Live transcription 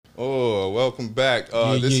Oh, welcome back.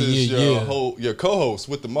 This is your co-host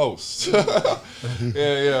with the most.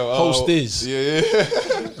 Hostess.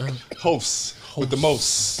 Hosts with the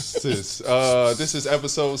most. This is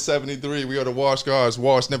episode 73. We are the Wash Guards.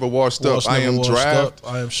 Wash never washed up. I am Draft.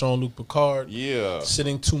 I am Sean-Luc Picard. Yeah.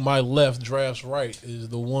 Sitting to my left, Draft's right, is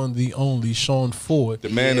the one, the only Sean Ford. The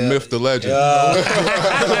man, the myth, the legend.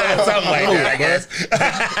 Something like that, I guess.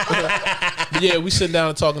 But yeah, we sit down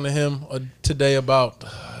and talking to him today about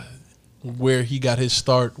where he got his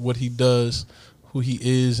start, what he does, who he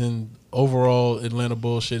is, and overall Atlanta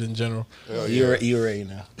bullshit in general. You're ready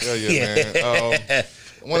now. Man.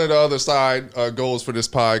 One of the other side goals for this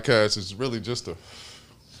podcast is really just to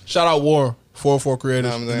shout out War 404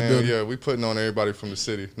 creators. You know what I'm saying? Yeah, we putting on everybody from the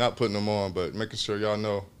city, not putting them on, but making sure y'all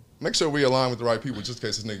know. Make sure we align with the right people just in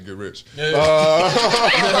case this nigga get rich. Yeah.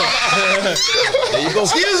 There you go.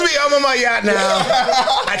 Excuse me, I'm on my yacht now.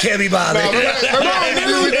 I can't be bothered.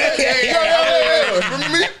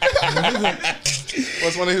 Remember me?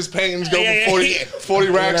 What's one of his paintings go for 40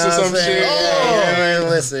 racks or some shit? Oh,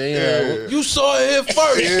 listen, you saw it here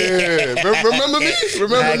first. Yeah, remember me?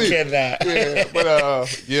 Remember me? I cannot.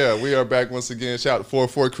 Yeah, but we are back once again. Shout out to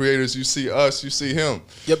 404 creators. You see us, you see him.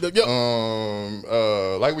 Yep.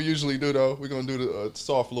 Like we usually do though, we're gonna do the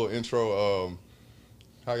soft little intro.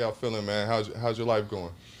 How y'all feeling, man? How's your life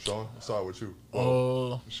going? Sean, I'll start with you.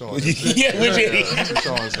 Sean. Sean's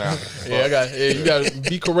down. You gotta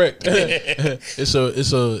be correct. It's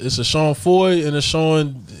a Sean Foy and a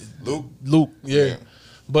Sean Luke. Yeah.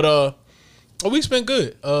 But a week's been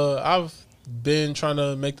good. I've been trying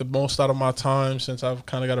to make the most out of my time since I've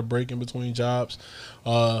kind of got a break in between jobs.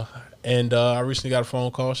 And I recently got a phone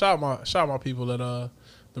call. Shout out my people at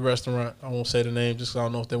the restaurant. I won't say the name just because I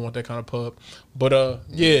don't know if they want that kind of pub. But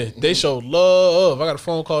they showed love. I got a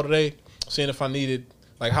phone call today seeing if I needed,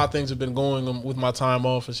 like, how things have been going with my time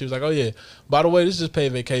off. And she was like, oh, yeah, by the way, this is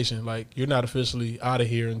paid vacation. Like, you're not officially out of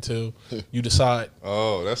here until you decide.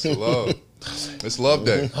 Oh, that's the love. It's love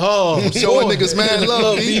day. Oh, showing niggas man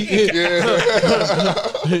love. Yeah.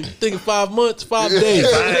 Thinking 5 months, 5 days.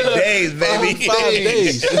 5 days, baby. 5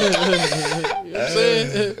 days. You know what I'm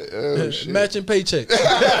saying? Matching paychecks.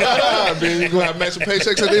 Then you're going to have matching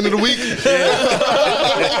paychecks at the end of the week.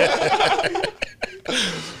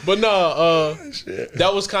 But no,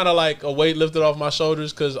 that was kind of like a weight lifted off my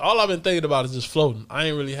shoulders because all I've been thinking about is just floating. I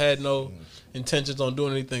ain't really had no intentions on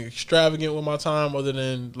doing anything extravagant with my time other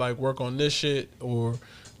than like work on this shit or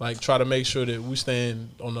like try to make sure that we stand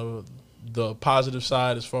on the positive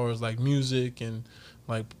side as far as like music and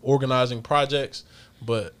like organizing projects.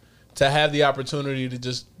 But to have the opportunity to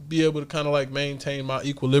just be able to kind of like maintain my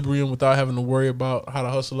equilibrium without having to worry about how to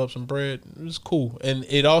hustle up some bread, it was cool. And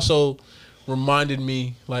it also reminded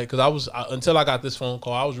me, like, because until I got this phone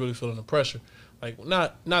call, I was really feeling the pressure. Like,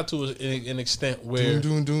 not to an extent where... But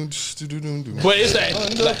it's that...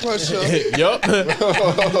 Under pressure. Yup.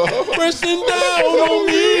 Pressing down on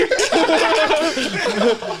me.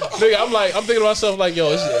 Nigga, I'm thinking to myself, like, yo,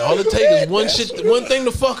 all it takes is one thing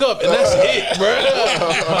to fuck up, and that's it,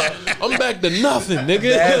 bro. I'm back to nothing,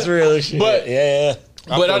 nigga. That's real shit. But, yeah.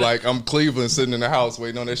 I feel like I'm Cleveland sitting in the house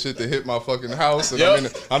waiting on that shit to hit my fucking house,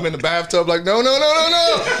 and I'm in the bathtub like no.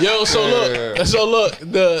 Yo, so look,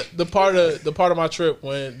 the part of my trip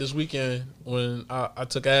this weekend when I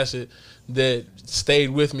took acid that stayed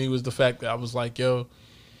with me was the fact that I was like, yo,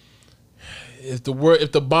 if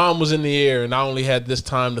the bomb was in the air and I only had this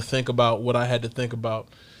time to think about what I had to think about,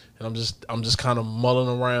 and I'm just kind of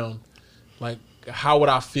mulling around, like, how would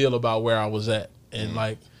I feel about where I was at,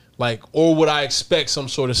 and or would I expect some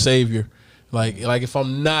sort of savior? Like if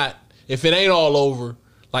it ain't all over,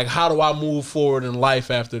 like, how do I move forward in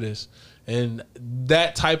life after this? And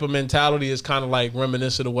that type of mentality is kind of like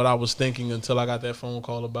reminiscent of what I was thinking until I got that phone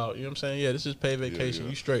call about, you know what I'm saying? Yeah, this is paid vacation.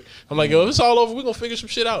 You straight. I'm like, yo, if it's all over, we're gonna figure some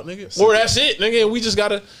shit out, nigga. Or that's it, nigga. And we just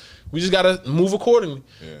gotta move accordingly.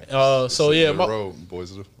 Yeah. Road,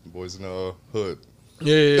 boys in the hood.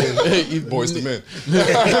 Yeah. Boys to men.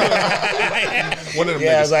 One of them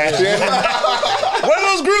Yeah, niggas. I was like, one of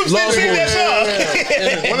those groups that sing that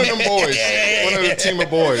song. One of them boys. One of the team of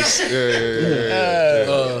boys.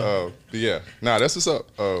 Yeah. Nah, that's what's up.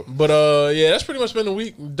 But that's pretty much been the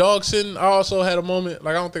week. Dog sitting. I also had a moment.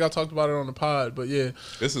 Like, I don't think I talked about it on the pod, but yeah.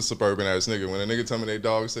 This is suburban ass nigga. When a nigga tell me they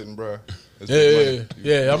dog sitting, bro. Yeah.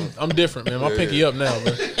 I'm different, man. My pinky up now,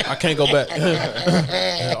 man. I can't go back.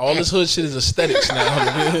 All this hood shit is aesthetics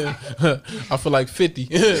now. I feel like 50.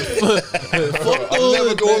 I'm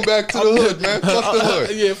never going back to the hood, man. Fuck the hood.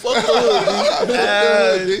 Yeah, fuck the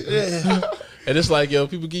hood. And it's like, yo,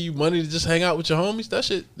 people give you money to just hang out with your homies. That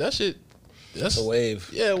shit That's a wave.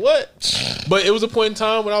 Yeah, what? But it was a point in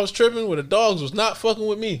time when I was tripping where the dogs was not fucking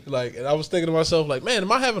with me. Like, and I was thinking to myself, like, man,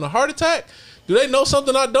 am I having a heart attack? Do they know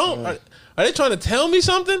something I don't? Are they trying to tell me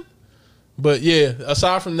something? But yeah,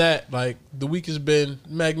 aside from that, like, the week has been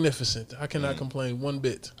magnificent. I cannot complain one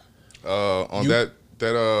bit.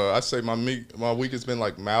 I say my week has been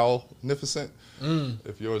like magnificent.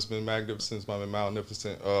 If yours been magnificent, it's been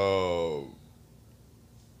magnificent.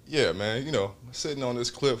 Yeah, man, you know, sitting on this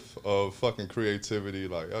cliff of fucking creativity,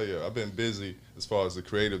 like, oh yeah, I've been busy as far as the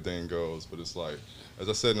creative thing goes, but it's like, as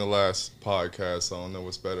I said in the last podcast, I don't know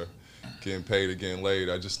what's better, getting paid or getting laid.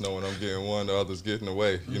 I just know when I'm getting one, the other's getting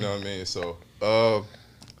away, you know what I mean? So, I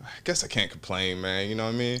guess I can't complain, man, you know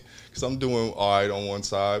what I mean? Because I'm doing all right on one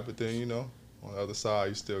side, but then, you know, on the other side,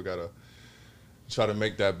 you still got to try to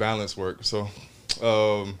make that balance work. So,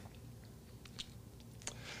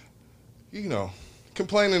 you know,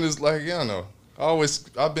 complaining is like, I don't know.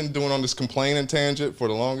 I've been doing on this complaining tangent for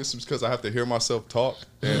the longest because I have to hear myself talk.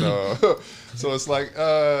 And so it's like,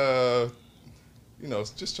 you know,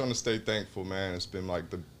 just trying to stay thankful, man. It's been like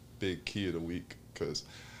the big key of the week because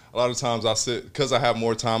a lot of times because I have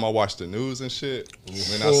more time, I watch the news and shit. And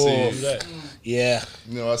then I see, yeah,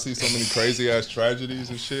 you know, I see so many crazy ass tragedies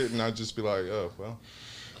and shit, and I just be like, oh, well,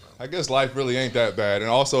 I guess life really ain't that bad. And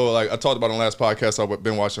also, like I talked about on the last podcast, I've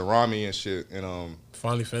been watching Rami and shit, and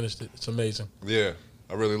finally finished it. It's amazing. Yeah,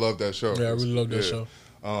 I really love that show. Yeah, I really love that show.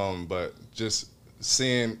 But just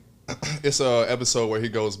seeing, it's a episode where he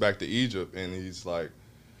goes back to Egypt and he's like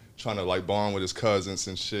trying to like bond with his cousins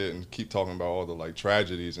and shit and keep talking about all the like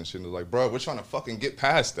tragedies and shit. And like, bro, we're trying to fucking get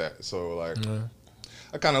past that. So like,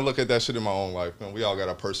 I kind of look at that shit in my own life. Man, we all got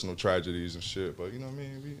our personal tragedies and shit, but you know what I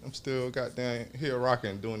mean? I'm still goddamn here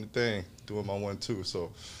rocking, doing the thing, doing my 1-2.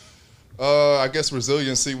 So I guess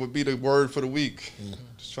resiliency would be the word for the week.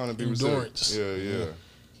 Just trying to be Endurance. resilient.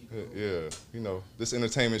 Yeah. You know, this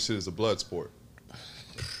entertainment shit is a blood sport.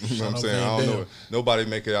 You know what I'm saying? I don't know. Nobody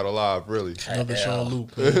make it out alive, really. Another Sean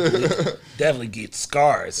Luke. Definitely get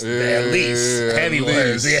scars. At least. Heavy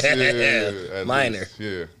words. Yeah. Minor. Least,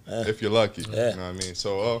 yeah. If you're lucky. Yeah. You know what I mean?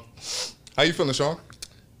 So, how you feeling, Sean?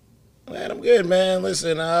 Man, I'm good, man.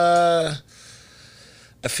 Listen, I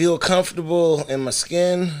feel comfortable in my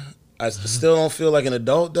skin. I still don't feel like an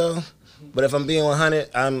adult, though. But if I'm being 100,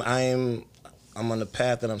 I'm on the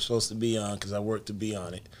path that I'm supposed to be on because I work to be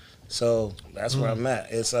on it. So that's where I'm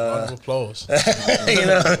at. It's round of applause. You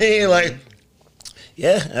know what I mean? Like,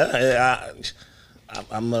 yeah,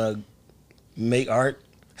 I'm gonna make art,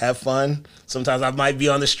 have fun. Sometimes I might be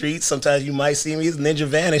on the streets. Sometimes you might see me as Ninja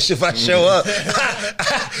Vanish if I show up.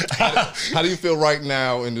 How do you feel right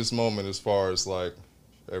now in this moment as far as like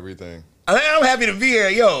everything? I'm happy to be here.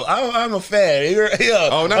 Yo, I'm a fan. Yo,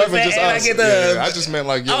 oh, not even just us. I just meant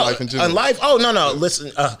like your life in general. Life? Oh, no.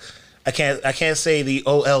 Listen, I can't say the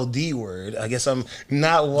OLD word. I guess I'm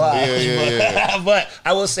not wise. Yeah. But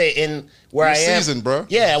I will say where I am, seasoned, bro.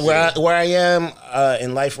 Yeah, where I am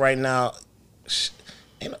in life right now,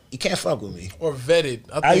 you can't fuck with me. Or vetted.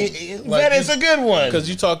 Vetted's a good one. Because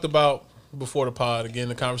you talked about before the pod. Again,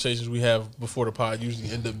 the conversations we have before the pod usually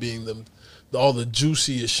end up being all the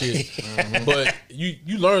juiciest shit. But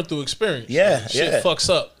you learn through experience. Yeah, shit fucks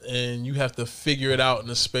up, and you have to figure it out in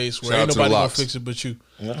a space where ain't nobody gonna fix it but you.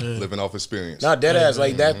 Yeah. Living off experience. No, dead ass.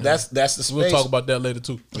 Like that's the space. We'll talk about that later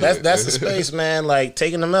too. That's the space, man. Like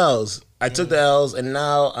taking the L's. I took the L's, and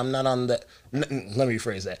now I'm not on the. Let me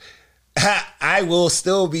rephrase that. I will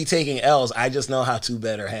still be taking L's. I just know how to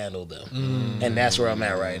better handle them, and that's where I'm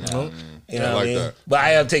at right now. You know what I mean? That. But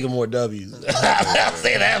I am taking more W's. I'll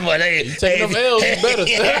say that, but you taking them L's, you better.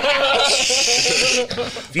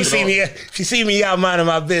 If you see me out minding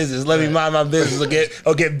my business, let me mind my business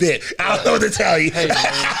or get bit. I don't know what to tell you. Hey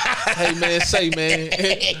man, say man.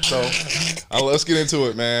 So let's get into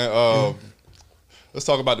it, man. Let's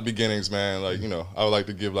talk about the beginnings, man. Like, you know, I would like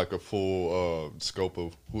to give like a full scope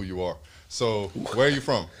of who you are. So, where are you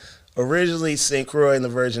from? Originally St. Croix in the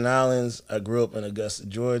Virgin Islands. I grew up in Augusta,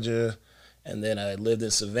 Georgia, and then I lived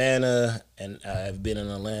in Savannah, and I've been in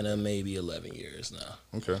Atlanta maybe 11 years now.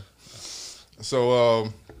 Okay.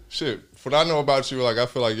 So, what I know about you, like I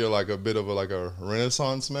feel like you're like a bit of a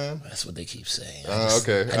Renaissance man. That's what they keep saying.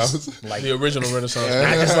 Okay. Like the original Renaissance.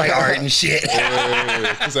 I just like art and shit.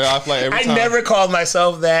 So I feel like every time. never called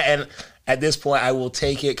myself that, and at this point, I will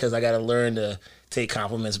take it because I got to learn to take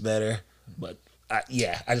compliments better. But I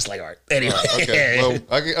just like art. Anyway. Okay. Well,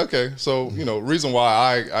 okay. So you know, reason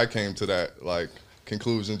why I came to that like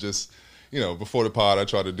conclusion, just you know, before the pod, I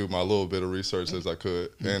tried to do my little bit of research as I could,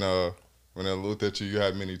 and when I looked at you, you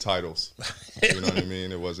had many titles. You know what I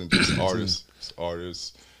mean? It wasn't just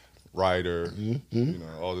artist, writer, you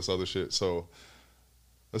know, all this other shit. So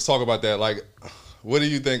let's talk about that. Like, what do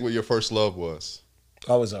you think what your first love was?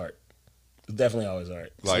 Always art. Definitely always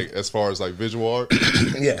art. Like, as far as like visual art?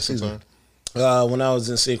 Yeah, excuse me. When I was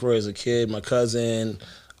in St. Croix as a kid, my cousin,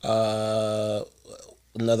 another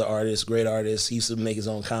artist, great artist, he used to make his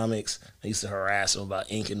own comics. I used to harass him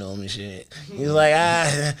about inking them and shit. He was like,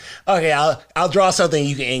 okay, I'll draw something,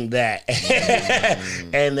 you can ink that.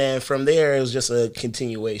 And then from there, it was just a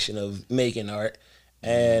continuation of making art.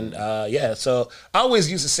 And yeah, so I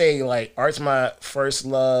always used to say, like, art's my first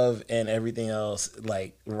love and everything else,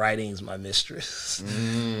 like, writing's my mistress.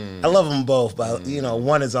 I love them both, but, you know,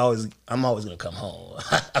 one is always, I'm always going to come home.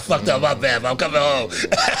 I fucked up, my bad, but I'm coming home.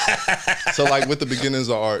 So, like, with the beginnings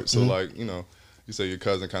of art, so, like, you know, you say your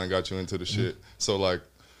cousin kind of got you into the shit. So, like,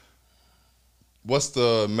 what's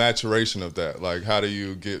the maturation of that? Like, how do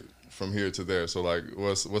you get from here to there? So, like,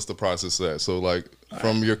 what's the process of that? So, like,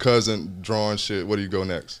 from your cousin drawing shit, where do you go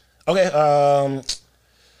next? Okay,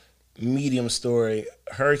 medium story.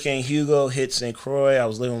 Hurricane Hugo hit St. Croix. I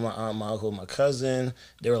was living with my aunt, my uncle, my cousin.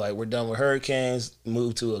 They were like, we're done with hurricanes.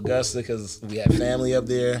 Moved to Augusta because we had family up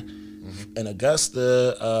there. In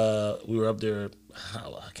Augusta, we were up there,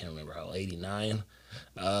 I can't remember how, 89.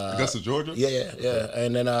 Augusta, Georgia? Yeah.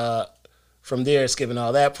 And then from there, skipping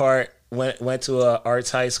all that part, went to a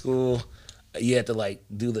arts high school. You had to like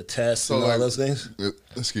do the tests and all those things.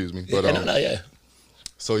 Excuse me, but yeah.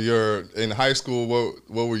 So you're in high school.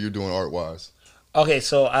 What were you doing art wise? Okay,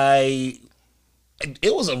 so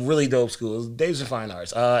it was a really dope school. It was Davidson Fine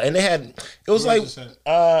Arts, and it was like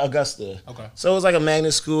Augusta. Okay, so it was like a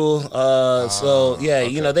magnet school. So yeah, okay.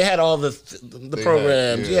 You know, they had all the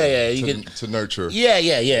programs. You could to nurture. Yeah,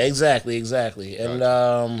 exactly. And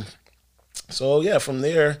Gotcha. So yeah, from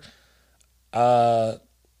there,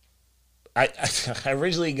 I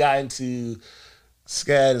originally got into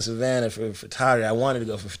SCAD and Savannah for photography. I wanted to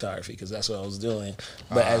go for photography because that's what I was doing.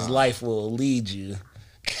 But as life will lead you.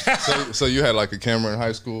 So you had like a camera in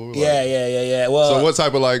high school? Like, yeah. Well, so what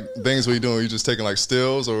type of like things were you doing? Were you just taking like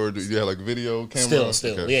stills, or do you have like video camera?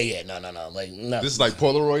 Still. Okay. No. Like nothing. This is like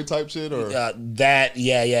Polaroid type shit, or that?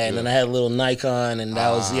 Yeah. And then I had a little Nikon, and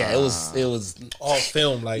that was it was all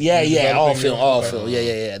film, like all film.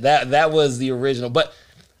 Yeah. That was the original, but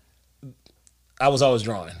I was always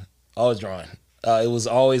drawing. It was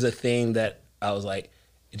always a thing that I was like,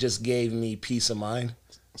 it just gave me peace of mind.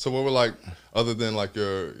 So what were like, other than like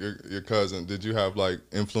your cousin, did you have like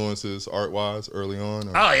influences art wise early on?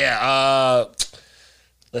 Or? Oh yeah.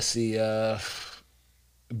 Let's see.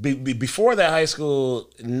 Before that high school,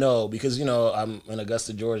 no, because you know I'm in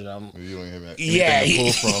Augusta, Georgia. You don't have anything to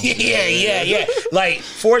pull from. Yeah. Like,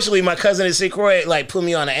 fortunately, my cousin in St. Croix like put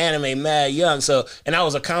me on an anime mad young. So, and I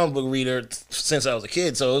was a comic book reader since I was a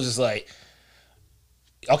kid. So it was just like,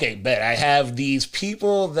 okay, bet I have these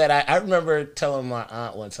people that I remember telling my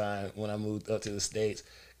aunt one time when I moved up to the States.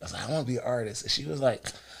 I was like, I want to be an artist, and she was like,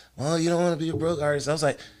 well, you don't want to be a broke artist. I was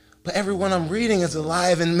like, but everyone I'm reading is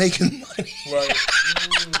alive and making money. Right.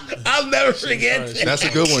 I'll never forget that. That's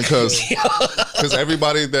a good one, because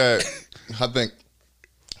everybody that I think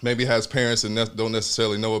maybe has parents and don't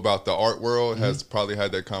necessarily know about the art world has probably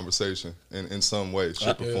had that conversation in some way,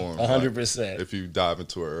 shape, or form. 100%. If you dive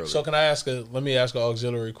into it early. So can I let me ask an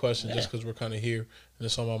auxiliary question, just because we're kind of here and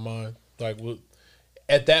it's on my mind. Like,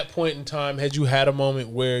 at that point in time, had you had a moment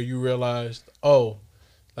where you realized, oh,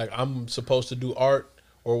 like I'm supposed to do art?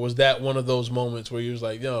 Or was that one of those moments where you was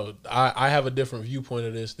like, yo, I have a different viewpoint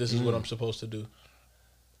of this. This is what I'm supposed to do.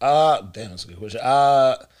 Damn, that's a good question.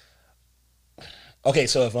 Okay,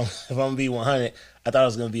 so if I'm gonna be 100, I thought I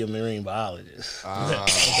was gonna be a marine biologist. Okay.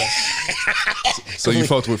 So you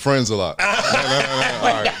fucked with friends a lot. No. All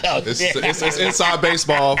right. It's inside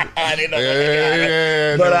baseball. I didn't know.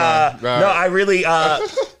 Yeah. But no, I really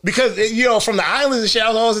because you know, from the islands and shit, I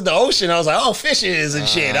was always in the ocean. I was like, oh, fishes and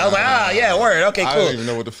shit. I was like, yeah, word. Okay, cool. I didn't even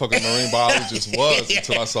know what the fucking marine biologist was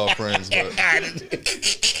until I saw Friends. But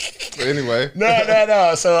anyway.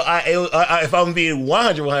 No. So if I'm being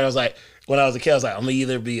 100, I was like, when I was a kid, I was like, I'm gonna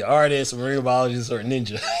either be an artist, a marine biologist, or a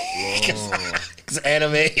ninja. It's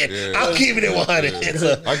anime. Yeah. I'm keeping it 100.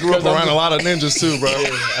 Yeah. I grew up around a lot of ninjas too, bro.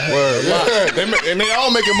 Word. And they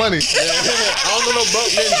all making money. I don't know no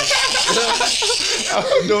broke ninjas. I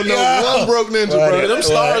don't know one broke ninja, bro. Them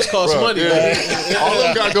stars cost money. Yeah. All of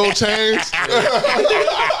them got gold chains.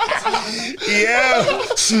 Yeah,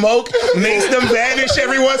 smoke makes them vanish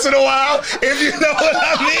every once in a while, if you know what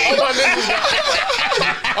I mean.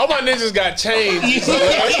 All my ninjas got chains.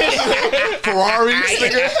 Ferraris,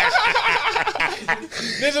 nigga.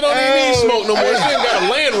 Ninja don't even need smoke no more. She got a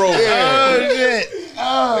Land Rover. Oh, shit.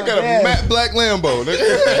 They got a matte black Lambo.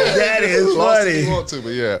 That is funny. If you want to, but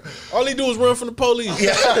yeah. All he do is run from the police.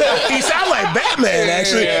 Yeah. He sounds like Batman,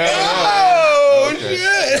 actually.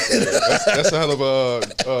 Shit. That's a hell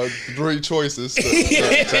of 3 choices to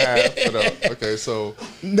have. But, okay, so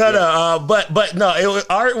but no,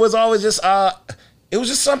 art was always just it was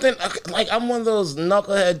just something like I'm one of those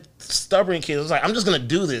knucklehead stubborn kids. I was like, I'm just gonna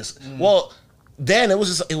do this. Well, then it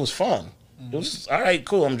was fun. It was just, all right,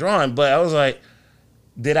 cool. I'm drawing, but I was like,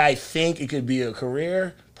 did I think it could be a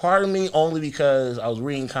career? Part of me only because I was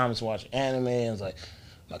reading comics, watching anime, and I was like,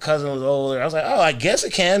 my cousin was older. I was like, oh, I guess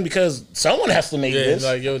it can because someone has to make this.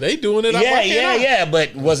 Like, yo, they doing it. Yeah.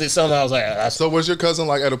 But was it something I was like? So was your cousin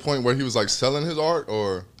like at a point where he was like selling his art,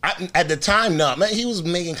 or at the time, no, man. He was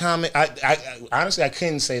making comics. I honestly, I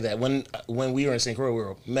couldn't say that when we were in St. Croix, we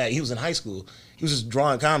were mad. He was in high school. He was just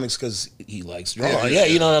drawing comics because he likes drawing. Yeah,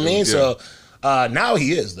 you know what I mean. Yeah. So now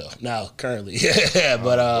he is though. Now currently, yeah.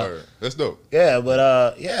 But that's dope. Yeah, but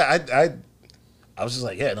I was just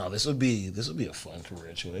like, yeah, no, this would be a fun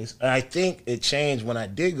career choice. And I think it changed when I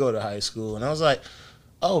did go to high school, and I was like,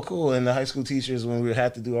 oh, cool. And the high school teachers, when we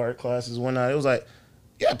had to do art classes one night, it was like,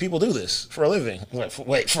 yeah, people do this for a living. I was like,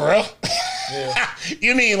 wait, for real? Yeah.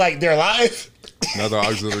 You mean like they're alive? Another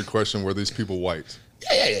auxiliary question: were these people white?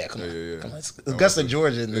 Yeah. Come on. It's Augusta,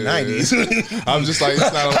 Georgia in the 90s. I'm just like,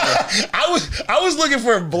 it's not I was looking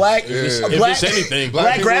for black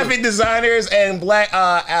graphic designers and black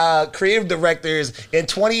creative directors in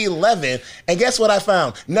 2011. And guess what I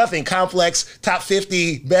found? Nothing. Complex, top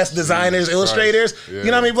 50 best designers, illustrators. Yeah. You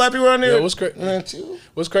know how many black people are on there? Yeah,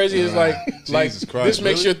 what's crazy is like this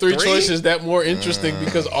makes your 3 choices that more interesting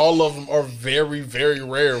because all of them are very, very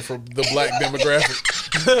rare for the black demographic.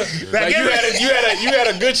 Like you had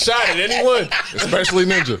a good shot at any one, especially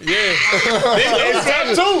Ninja. Yeah, it's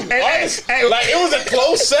top 2. Like it was a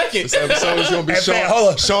close second. This episode is gonna be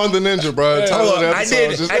Sean the Ninja, bro.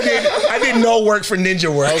 I did no work for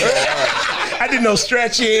Ninja work. I did no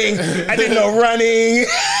stretching. I did no running.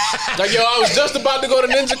 Like, yo, I was just about to go to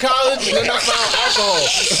Ninja College, and then I found alcohol.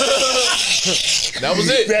 That was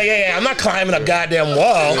it. Yeah. I'm not climbing a goddamn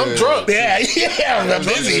wall. I'm drunk. Yeah. I'm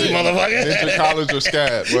busy, motherfucker. Ninja College or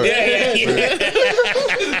SCAD. Right. Yeah.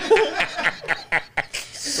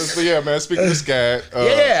 But yeah, man. Speaking of SCAD,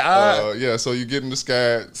 so you get into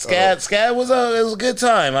SCAD. SCAD was a good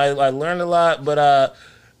time. I learned a lot, but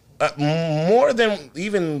more than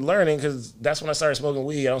even learning, because that's when I started smoking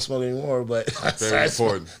weed. I don't smoke anymore, but very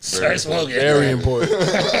important. Started smoking. Very important,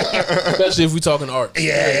 especially if we're talking art.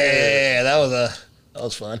 Yeah. That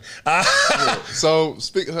was fun. So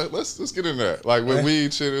let's get into that. Like with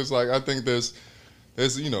weed shit, it's like I think there's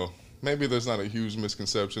maybe there's not a huge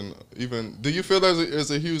misconception. Even do you feel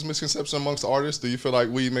there's a huge misconception amongst artists? Do you feel like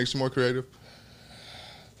weed makes you more creative?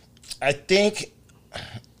 I think.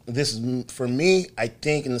 This is for me. I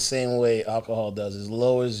think in the same way alcohol does, it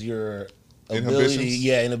lowers your ability.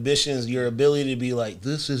 Inhibitions. Your ability to be like,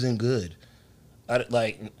 this isn't good. I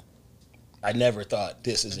never thought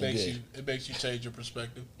this isn't good. It makes you change your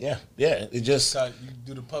perspective. Yeah. It just you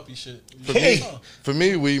do the puppy shit. For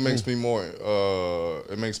me, weed makes me more.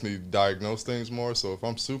 It makes me diagnose things more. So if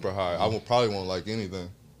I'm super high, I will probably won't like anything.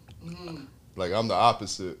 Like I'm the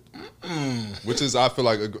opposite, which is I feel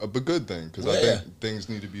like a good thing because I think things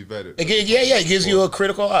need to be vetted. It gives you a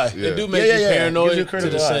critical eye. It do make you paranoid to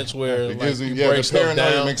the sense where it gives me, the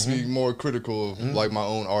paranoia makes me more critical of like my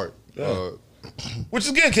own art. Which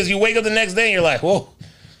is good because you wake up the next day and you're like, whoa,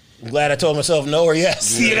 I'm glad I told myself no or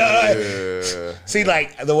yes. You know? See,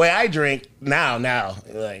 like the way I drink now,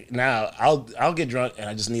 I'll get drunk and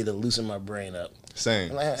I just need to loosen my brain up.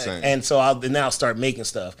 Same. And so I'll now start making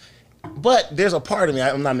stuff. But there's a part of me,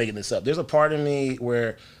 I'm not making this up, there's a part of me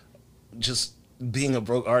where just being a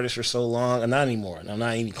broke artist for so long, and not anymore, and I'm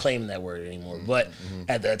not even claiming that word anymore, but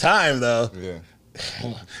at the time though,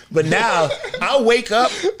 but now I'll wake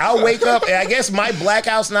up, and I guess my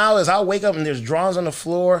blackouts now is I'll wake up and there's drawings on the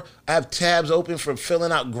floor, I have tabs open for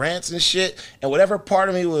filling out grants and shit, and whatever part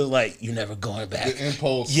of me was like, you're never going back. The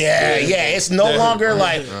impulse. Yeah, it's no longer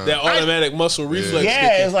like that automatic muscle reflex.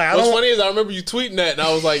 Yeah, it's like what's funny is I remember you tweeting that, and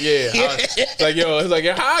I was like,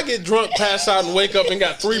 how I get drunk, pass out, and wake up and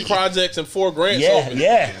got 3 projects and 4 grants open.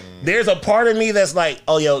 Yeah. There's a part of me that's like,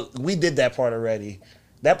 oh, yo, we did that part already.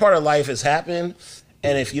 That part of life has happened,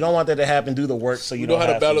 and if you don't want that to happen, do the work so you know don't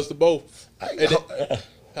how to balance the both.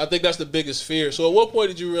 I think that's the biggest fear. So at what point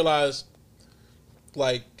did you realize,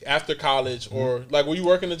 like after college or like were you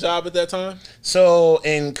working a job at that time? So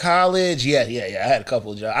in college, yeah, I had a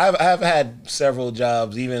couple of jobs. I've had several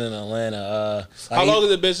jobs even in Atlanta. How long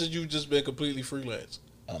has it been since you've just been completely freelance?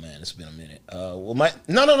 Oh man, it's been a minute. Well,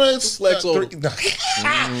 no, it's Flex over. maybe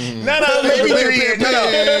 3 years. No,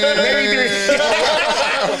 maybe 3.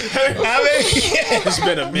 It's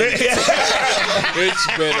been a minute. It's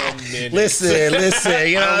been a minute. Listen. You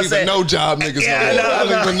know what I'm saying? No job niggas. I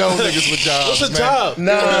don't even know niggas with jobs. What's a job?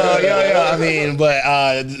 No. I mean, but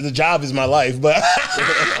the job is my life. But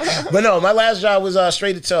but no, my last job was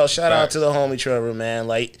Straight to Tell. Shout out to the homie Trevor, man.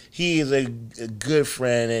 Like, he is a good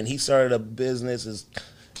friend, and he started a business, his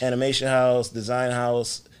animation house, design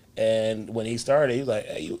house. And when he started, he was like,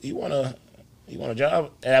 "Hey, you want a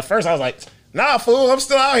job?" And at first, I was like, "Nah, fool, I'm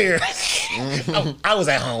still out here." I was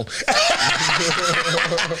at home.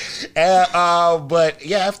 But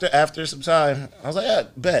yeah, after some time, I was like, "Yeah,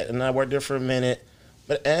 bet." And I worked there for a minute,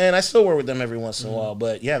 and I still work with them every once in a while.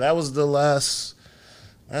 But yeah, that was the last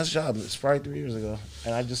job. It's probably 3 years ago,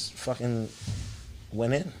 and I just fucking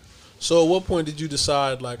went in. So, at what point did you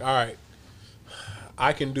decide, like, all right,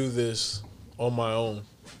 I can do this on my own?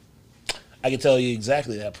 I can tell you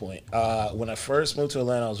exactly that point. When I first moved to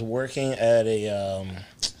Atlanta, I was working at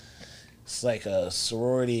it's like a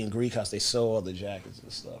sorority in Greek house. They sew all the jackets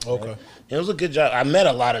and stuff. Right? Okay. And it was a good job. I met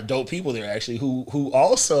a lot of dope people there, actually, who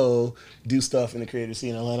also do stuff in the creative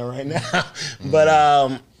scene in Atlanta right now. But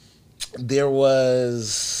I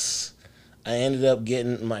ended up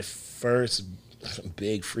getting my first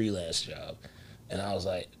big freelance job. And I was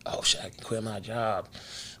like, oh shit, I can quit my job.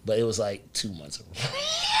 But it was like 2 months ago.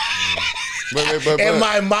 But in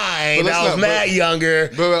my mind, I was mad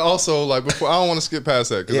younger. But also, like, before, I don't want to skip past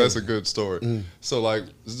that because that's a good story. So, like,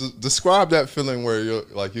 describe that feeling where you're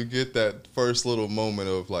like, you get that first little moment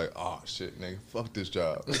of like, oh shit, nigga, fuck this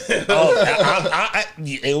job. It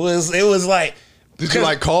was like. Did you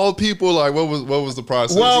like call people? Like, what was the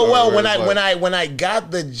process? Well, when I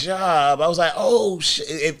got the job, I was like, oh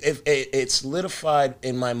shit! It solidified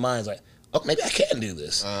in my mind. It's like, oh, maybe I can do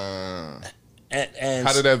this. And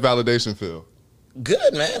how did that validation feel?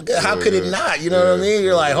 Good, man. Good. How could it not? You know what I mean?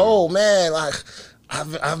 You're like, oh man, like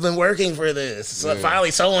I've been working for this. So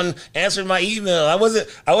finally, someone answered my email. I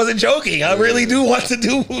wasn't joking. I really do want to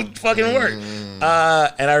do fucking work.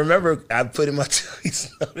 And I remember I put in my 2 weeks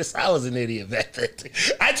notice. I was an idiot back then.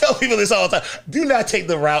 I tell people this all the time. Do not take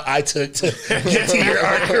the route I took to get to your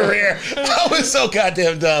art career. I was so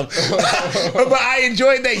goddamn dumb. But I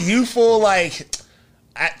enjoyed that youthful, like,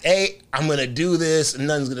 I'm gonna do this and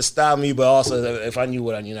nothing's gonna stop me. But also, if I knew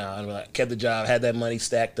what I knew now, I'd be like, kept the job, had that money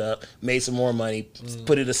stacked up, made some more money,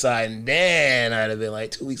 put it aside, and then I'd have been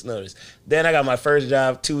like 2 weeks notice. Then I got my first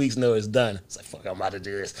job, 2 weeks notice, done. It's like, fuck, I'm about to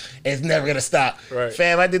do this. It's never gonna stop. Right.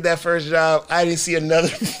 Fam, I did that first job. I didn't see another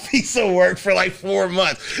piece of work for like 4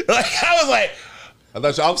 months. Like, I was like, I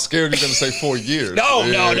was scared you were gonna say 4 years. No.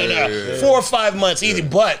 4 or 5 months, easy.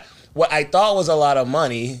 But what I thought was a lot of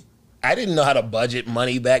money, I didn't know how to budget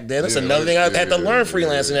money back then. That's another thing I had to learn,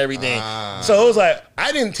 freelance and everything. So it was like,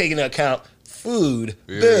 I didn't take into account food,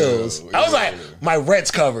 bills. I was like, my rent's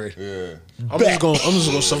covered. I'm just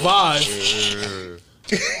gonna survive.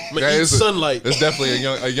 Eat sunlight. It's definitely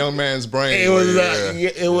a young man's brain. It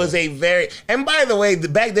was a very, and by the way,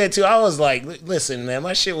 back then too, I was like, listen, man,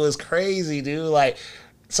 my shit was crazy, dude. Like,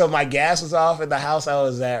 so my gas was off at the house I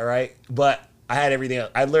was at, right? But I had everything else.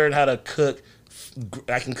 I learned how to cook.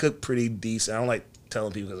 I can cook pretty decent. I don't like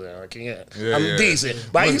telling people because I can't. I'm decent.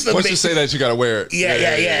 But I used to once you say that, you gotta wear it.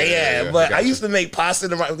 Yeah. But I used to make pasta.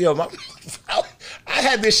 I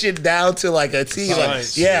had this shit down to like a T. Like,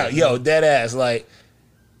 dead ass. Like,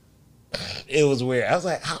 it was weird. I was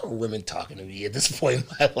like, how are women talking to me at this point in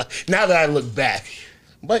my life? Now that I look back.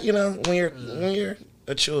 But you know, when you're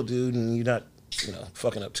a chill dude and you're not,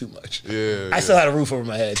 fucking up too much. I still had a roof over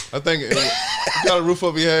my head. I think you got a roof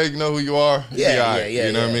over your head, you know who you are. You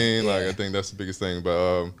know what I mean? Like, I think that's the biggest thing.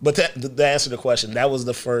 But to answer the question, that was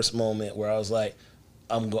the first moment where I was like,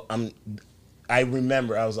 I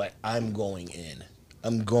remember I was like, I'm going in.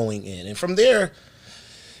 And from there,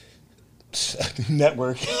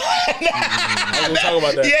 network. I was gonna talk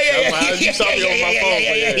about that. You saw me on my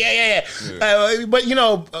phone. But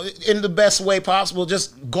in the best way possible,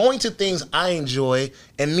 just going to things I enjoy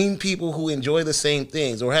and meeting people who enjoy the same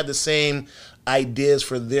things or have the same ideas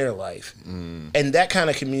for their life. And that kind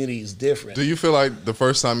of community is different. Do you feel like the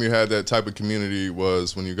first time you had that type of community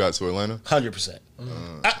was when you got to Atlanta? 100%.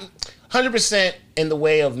 100% in the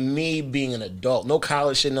way of me being an adult. No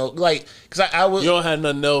college shit, because I was. You don't have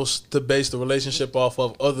nothing else to base the relationship off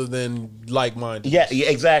of other than like-minded. Yeah,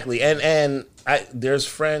 exactly. And there's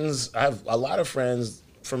friends. I have a lot of friends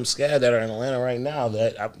from SCAD that are in Atlanta right now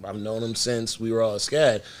that I've known them since we were all at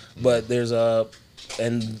SCAD. But there's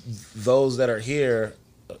and those that are here,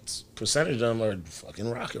 percentage of them are fucking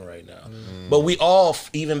rocking right now. But we all,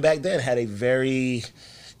 even back then, had a very,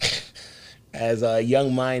 as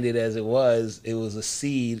young-minded as it was a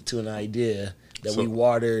seed to an idea that we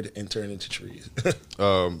watered and turned into trees.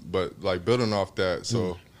 But like building off that,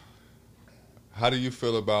 so how do you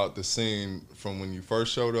feel about the scene from when you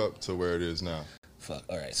first showed up to where it is now? Fuck.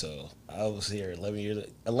 All right, so I was here 11 years.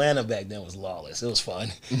 Atlanta back then was lawless. It was fun.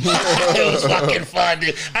 It was fucking fun,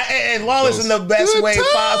 dude. And lawless in the best way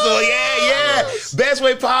possible. Yeah. Best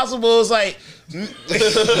way possible. It was like.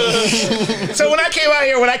 So when I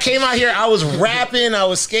came out here, I was rapping, I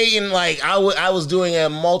was skating, like I was doing a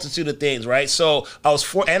multitude of things, right? So I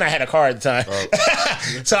was and I had a car at the time.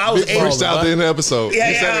 So I was able to out in the episode.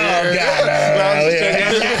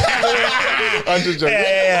 I'm just joking.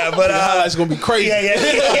 But the highlights gonna be crazy.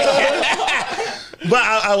 But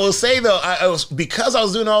I will say though, I was because I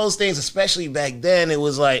was doing all those things, especially back then. It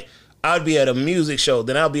was like I'd be at a music show,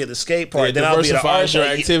 then I'll be at the skate park, then I'll be at the art show.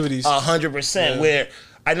 Activities 100%. Where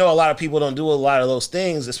I know a lot of people don't do a lot of those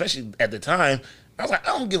things, especially at the time. I was like,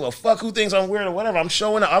 I don't give a fuck who thinks I'm weird or whatever. I'm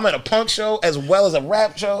showing up. I'm at a punk show as well as a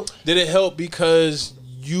rap show. Did it help because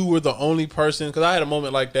you were the only person? Because I had a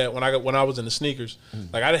moment like that when I was in the sneakers.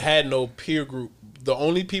 Like I had no peer group. The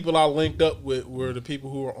only people I linked up with were the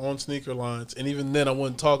people who were on sneaker lines, and even then I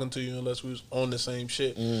wasn't talking to you unless we was on the same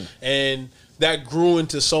shit. And that grew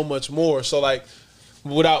into so much more. So like,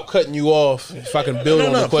 without cutting you off, if I can build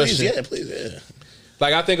on the question, please.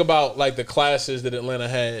 Like I think about like the classes that Atlanta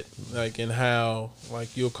had, like and how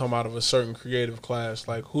like you'll come out of a certain creative class.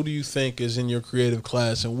 Like who do you think is in your creative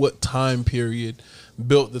class, and what time period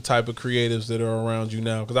built the type of creatives that are around you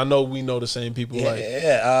now? Because I know we know the same people.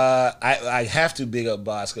 I have to big up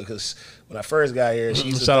Bosco because when I first got here, she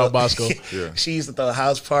used shout out Bosco. She used to throw a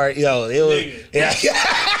house party. Yo, it was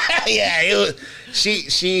it was.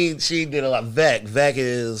 She did a lot. Vec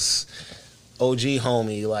is OG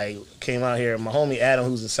homie. Like came out here. My homie Adam,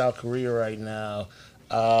 who's in South Korea right now.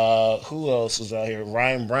 Who else was out here?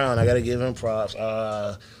 Ryan Brown. I gotta give him props.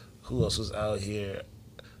 Who else was out here?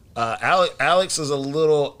 Alex is a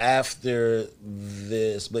little after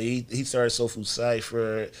this, but he started Soul Food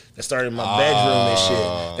Cypher. That started in my bedroom and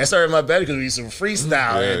shit. That started in my bedroom because we used to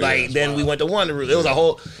freestyle. And then we went to Wonder Root. It was a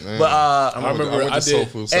whole. Man. But I remember I did. Soul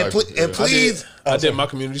Food Cypher. And please, I did my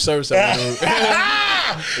community service at Wonder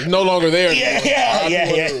Root. No longer there.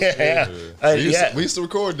 We used to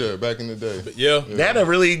record there back in the day. But they had a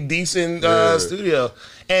really decent studio.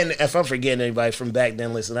 And if I'm forgetting anybody from back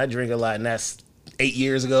then, listen, I drink a lot, and that's 8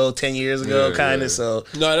 years ago, 10 years ago, kind of. So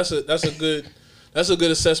no, that's a good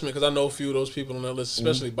assessment because I know a few of those people on that list,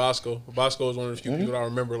 especially Bosco. Bosco is one of the few people I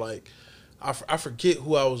remember. Like I forget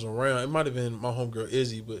who I was around. It might have been my homegirl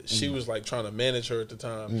Izzy, but she was like trying to manage her at the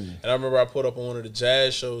time. And I remember I put up on one of the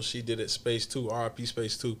jazz shows she did at Space 2, RIP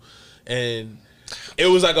Space 2, and it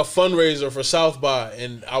was like a fundraiser for South by,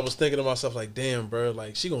 and I was thinking to myself like, damn, bro,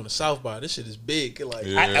 like she going to South by. This shit is big. Like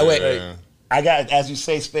I got, as you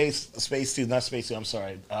say, Space 2, not Space 2, I'm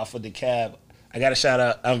sorry, for the cab. I got to shout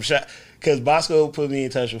out, because Bosco put me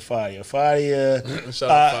in touch with Fadia. Fadia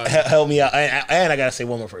helped me out. And I got to say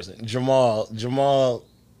one more person, Jamal. Jamal,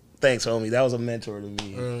 thanks, homie. That was a mentor to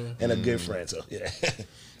me and a good friend, so yeah.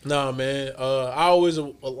 Nah, man. I always,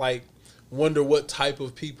 like, wonder what type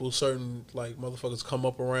of people certain, like, motherfuckers come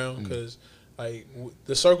up around, because like,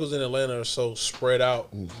 the circles in Atlanta are so spread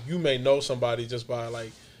out. You may know somebody just by,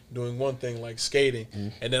 like, doing one thing like skating,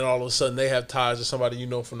 and then all of a sudden they have ties to somebody you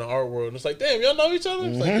know from the art world. And it's like, damn, y'all know each other?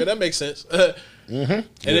 It's like, yeah, that makes sense. And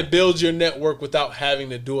it builds your network without having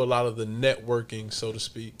to do a lot of the networking, so to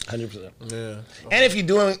speak. 100%. Yeah. And if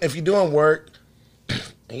you're doing work,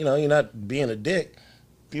 you know, you're not being a dick,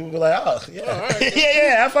 people be like, oh, yeah. Oh, right,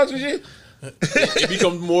 I fucks with you. It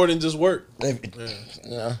becomes more than just work.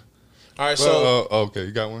 Yeah. All right, so. Okay,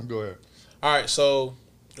 you got one? Go ahead. All right, so.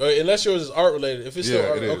 Unless yours is art related. If it's still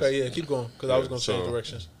art, okay, keep going because I was gonna change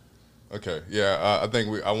directions. Okay, I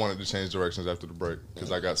think I wanted to change directions after the break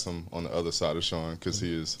because I got some on the other side of Sean because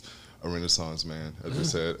he is a Renaissance man, as I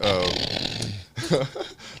said.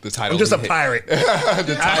 The title. I'm just a pirate.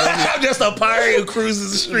 I'm just a pirate who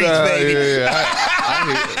cruises the streets, baby.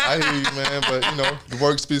 I hear you, man. But you know, the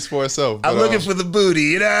work speaks for itself. I'm looking for the booty.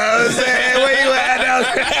 You know what I'm saying? Where you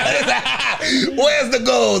at? Where's the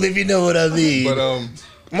gold? If you know what I mean. But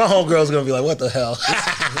my homegirl's gonna be like, "What the hell?"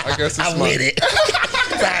 I guess it's I'm with it.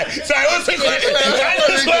 Sorry. What's the question?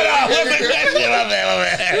 What's the question? My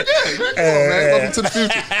bad. Man, welcome to the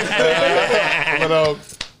future.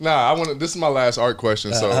 But this is my last art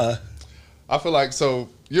question. So I feel like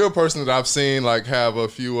you're a person that I've seen like have a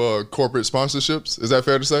few corporate sponsorships. Is that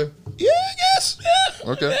fair to say? Yeah, I guess. Yeah.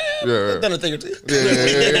 Okay. Yeah. Done a thing or two.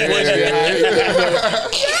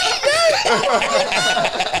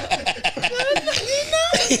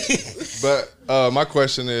 But my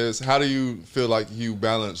question is, how do you feel like you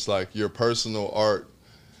balance like your personal art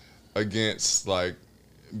against like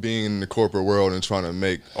being in the corporate world and trying to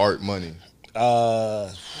make art money?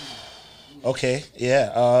 Okay,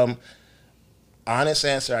 yeah. Honest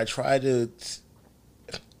answer, I try to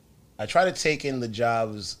take in the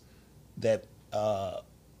jobs that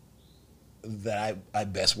that I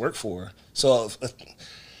best work for. So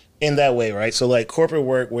in that way, right? So like corporate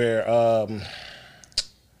work where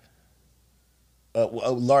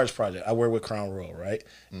a large project. I work with Crown Royal, right?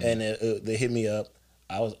 And they hit me up.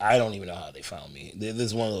 I don't even know how they found me. This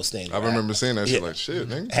is one of those things. I remember seeing that shit like, shit,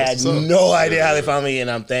 man. Had no idea how they found me,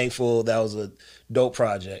 and I'm thankful. That was a dope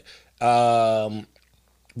project. That's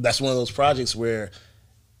one of those projects where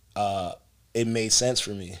it made sense for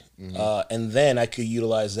me. And then I could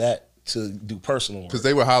utilize that to do personal work. Because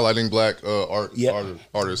they were highlighting black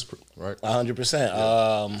artists, right?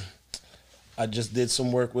 100%. I just did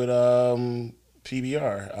some work with PBR.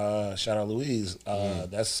 Shout out Louise.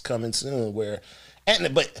 That's coming soon.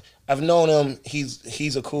 But I've known him.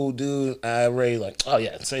 He's a cool dude. I already like. Oh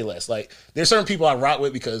yeah, say less. Like there's certain people I rock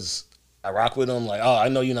with because I rock with them. Like, oh, I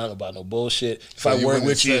know you're not about no bullshit. If I work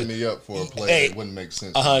with you, set me up for a play, it wouldn't make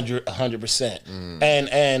sense. 100%.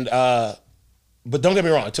 And but don't get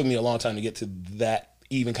me wrong. It took me a long time to get to that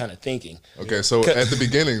even kind of thinking. Okay, so at the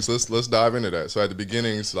beginnings, let's dive into that. So at the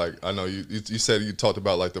beginnings, like I know you said you talked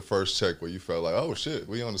about like the first check where you felt like, oh shit,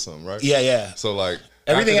 we onto something, right? Yeah. So like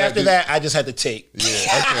everything after that, I just had to take.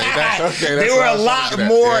 Yeah, okay. There were a lot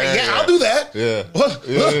more. Yeah, I'll do that. Yeah.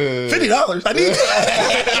 $50. I need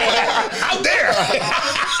that. Out there.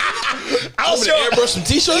 I'll show airbrush some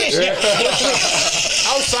t-shirts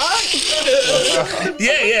outside.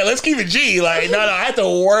 Yeah. Let's keep it G. Like, no, I had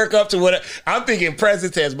to work up to what I'm thinking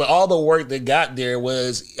present tense, but all the work that got there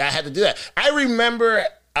was I had to do that. I remember.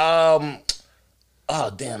 Oh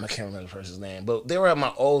damn, I can't remember the person's name, but they were at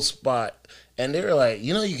my old spot. And they were like,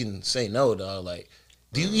 you can say no, dog. Like,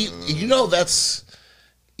 do you that's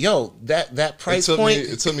that price point?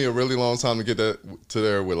 It took me a really long time to get that to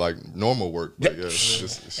there with like normal work. But yeah,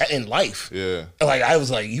 it's in life. Yeah. Like I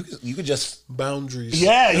was like, you could just boundaries.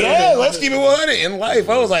 Yeah. Let's keep it 100 in life.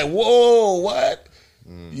 I was like, whoa, what?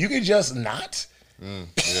 You could just not.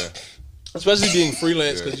 Yeah. Especially being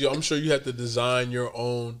freelance, because I'm sure you have to design your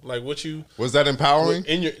own. Like was that empowering?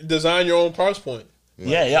 Design your own price point.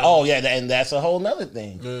 Yeah. Oh, yeah, and that's a whole nother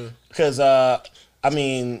thing. Because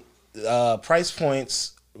price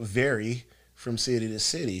points vary from city to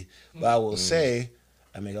city. But I will say,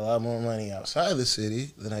 I make a lot more money outside of the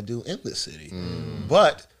city than I do in the city.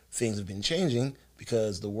 But things have been changing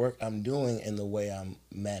because the work I'm doing and the way I'm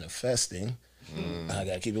manifesting, I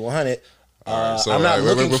gotta keep it 100. Right, so I'm not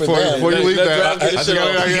looking for them. Before you leave that, I just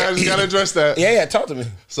gotta address that. Yeah, talk to me.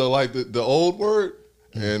 So like the old word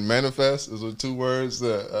and manifest is the two words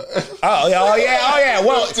that. Oh yeah.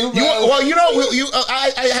 Well,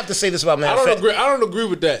 I have to say this about manifesting. I don't agree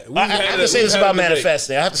with that. I have to say this about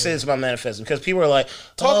manifesting. Because people are like,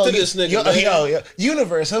 talk to this nigga. Yo,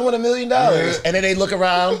 universe, I want $1 million, and then they look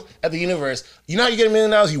around at the universe. You know how you get $1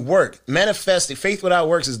 million? You work. Manifesting. Faith without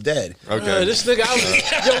works is dead. Okay. This nigga,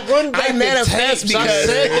 run back. I manifest because I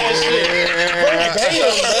said that shit.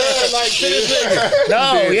 Like this nigga.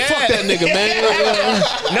 No, yeah. Fuck that nigga, man.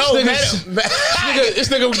 No, this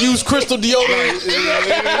nigga use crystal deodorant.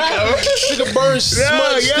 This nigga burns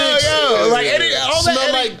smudge sticks. Like all that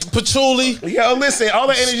smell like patchouli. Yo, listen, all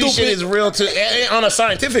that energy shit is real too. On a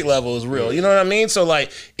scientific level, is real. You know what I mean? So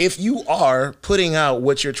like, if you are putting out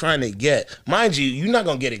what you're trying to get, mind you, you're not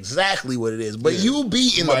gonna get exactly what it is, but you'll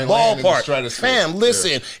be in the ballpark. Fam,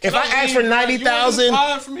 listen, if I ask for 90,000,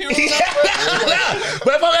 but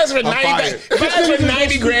if I ask for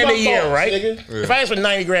 90 grand a year, right? If I ask for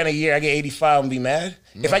 90 grand a year, I get 85, I'm gonna be mad.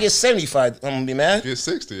 If I get 75, I'm gonna be mad. Get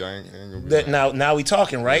 60, I ain't gonna be mad. Now we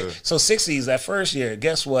talking, right? Yeah. So 60 is that first year.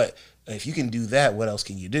 Guess what? If you can do that, what else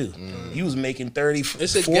can you do? You was making 30,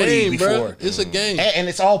 40 game, before. Bro. It's a game. And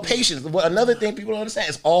it's all patience. Another thing people don't understand,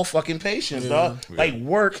 it's all fucking patience, dog. Yeah. Like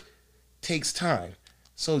work takes time.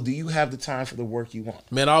 So do you have the time for the work you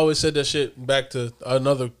want? Man, I always said that shit back to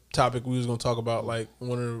another topic we was going to talk about, like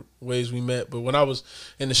one of the ways we met. But when I was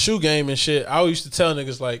in the shoe game and shit, I always used to tell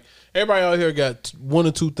niggas like, everybody out here got one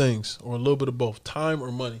or two things or a little bit of both, time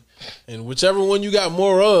or money. And whichever one you got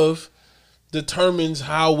more of determines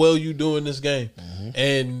how well you do in this game.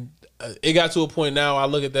 And it got to a point now I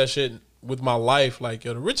look at that shit with my life, like,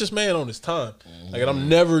 yo, the richest man on his time. Like, and I'm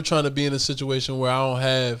never trying to be in a situation where I don't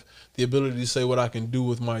have the ability to say what I can do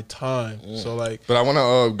with my time. So, like, but I want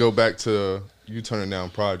to go back to you turning down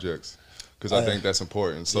projects because I think that's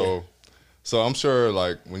important. So, so I'm sure,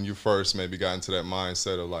 like, when you first maybe got into that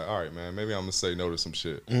mindset of like, all right, man, maybe I'm gonna say no to some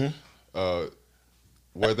shit.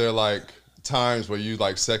 Were there like times where you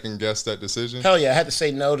like second guessed that decision? Hell yeah, I had to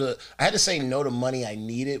say no to money I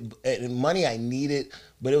needed,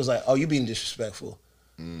 but it was like, oh, you being disrespectful.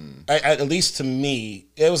 At least to me,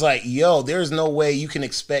 it was like, yo, there's no way you can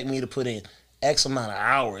expect me to put in X amount of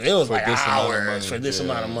hours. It was For like this amount of hours money. for this Yeah.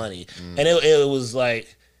 amount of money, and it was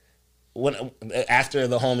like when after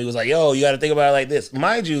the homie was like, yo, you got to think about it like this.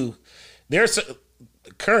 Mind you, there's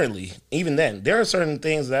currently, even then, there are certain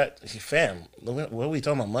things that, fam, what are we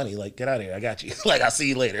talking about money? Like, get out of here. I got you. Like, I'll see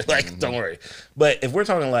you later. Like, don't worry. But if we're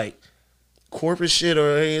talking like corporate shit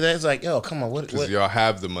or anything, that's like, yo, come on. What Y'all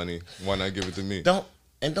have the money. Why not give it to me?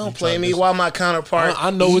 don't play me while my counterpart.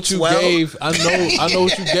 I know what you eats well. gave. I know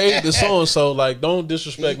what you gave to so and so. Like, don't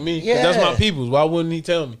disrespect me. 'Cause that's my people's. Why wouldn't he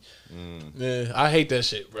tell me? Yeah, I hate that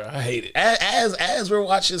shit, bro. I hate it. As we're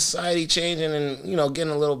watching society changing and, you know,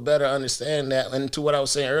 getting a little better understanding that, and to what I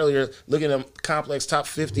was saying earlier, looking at Complex Top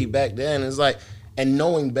 50 back then, it's like, and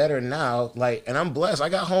knowing better now, like, and I'm blessed. I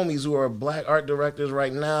got homies who are black art directors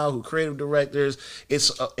right now, who creative directors.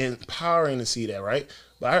 It's empowering to see that, right?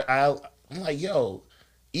 But I'm like, yo,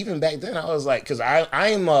 even back then I was like, because I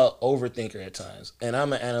am a overthinker at times, and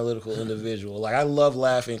I'm an analytical individual. Like, I love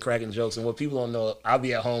laughing, cracking jokes, and what people don't know, I'll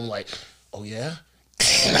be at home like, oh yeah?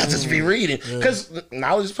 And I'll just be reading, because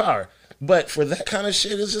knowledge is power. But for that kind of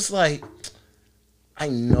shit, it's just like, I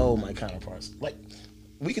know my counterparts. Like,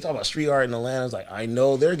 we can talk about street art in Atlanta. It's like, I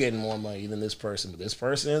know they're getting more money than this person, but this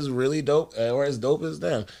person is really dope, or as dope as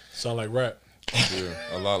them. Sound like rap. Yeah,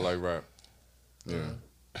 a lot like rap. Yeah.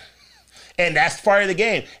 And that's part of the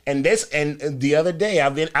game. And the other day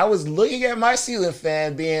I was looking at my ceiling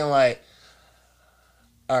fan being like,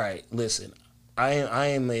 all right, listen, I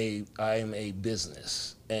am a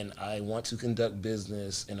business, and I want to conduct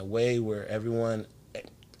business in a way where everyone,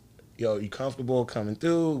 yo, you comfortable coming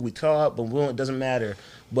through, we talk, boom, boom, it doesn't matter.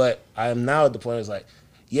 But I am now at the point where it's like,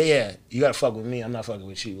 yeah, you gotta fuck with me, I'm not fucking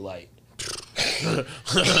with you, like.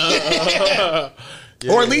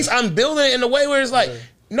 Or at least I'm building it in a way where it's like,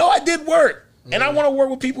 no, I did work, and I want to work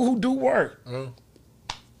with people who do work.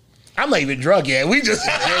 I'm not even drunk yet. I'm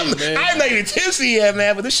not even tipsy yet,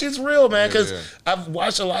 man. But this shit's real, man. Because I've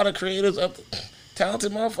watched a lot of creatives,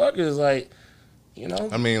 talented motherfuckers, like, you know.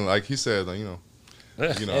 I mean, like he said, like, you know.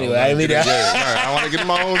 Anyway, I want to get in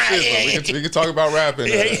my own shit. But we can talk about rapping,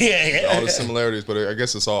 all the similarities. But I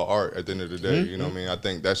guess it's all art at the end of the day. You know what I mean? I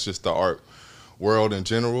think that's just the art world in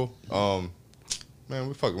general. Man,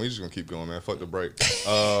 we just gonna keep going, man. Fuck the break.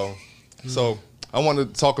 So I want to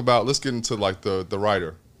talk about. Let's get into like the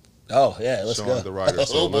writer. Oh yeah, let's Sean, go. The writer.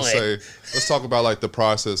 So let's talk about like the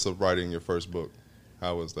process of writing your first book.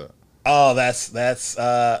 How was that? Oh, that's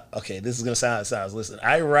okay. This is gonna sound. Listen,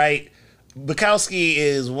 I write. Bukowski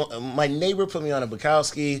is my neighbor put me on a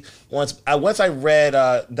Bukowski once. I read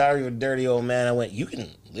Diary of a Dirty Old Man. I went, you can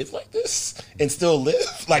live like this and still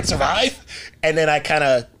live, like survive. And then I kind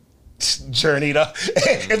of journeyed up.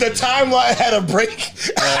 If the timeline had a break,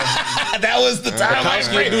 that was the timeline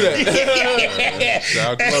break. Do that.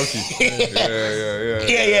 Shout out to Loki.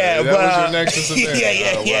 Yeah. That was your Nexus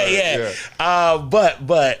event.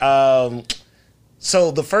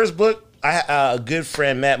 So the first book, I had a good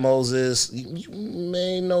friend, Matt Moses. You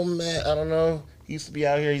may know Matt. I don't know. He used to be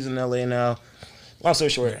out here. He's in LA now. Long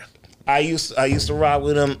story short, I used to rock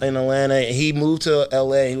with him in Atlanta. And he moved to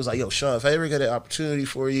LA. He was like, yo, Sean, if I ever get an opportunity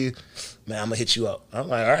for you, man, I'm going to hit you up. I'm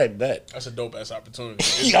like, all right, bet. That's a dope ass opportunity.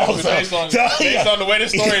 Based on the way the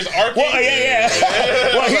story is arcing. Well, yeah.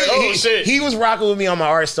 Well, shit. He was rocking with me on my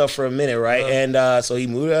art stuff for a minute, right? And so he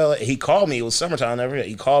moved to LA. He called me. It was summertime. I'll never forget.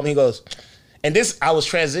 He called me. He goes, and this, I was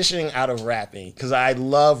transitioning out of rapping because I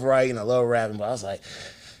love writing. I love rapping. But I was like,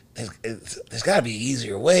 there's got to be an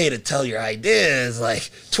easier way to tell your ideas. Like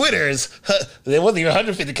Twitter's, there wasn't even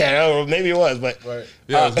 150 characters, or maybe it was, but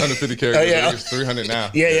yeah, it was 150 characters. It's 300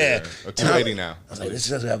 now. Yeah. Or 280 now. I was like, this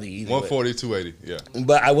doesn't have to be easy. 140, 280. Yeah.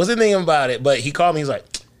 But I wasn't thinking about it. But he called me. He's like,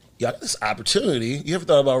 "You got this opportunity. You ever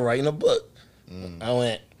thought about writing a book?" I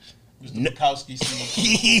went, Mr.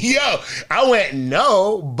 Bukowski. Yo, I went,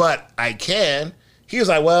 no, but I can. He was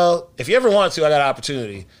like, well, if you ever want to, I got an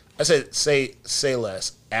opportunity. I said, say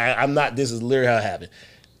less. I'm not, this is literally how it happened.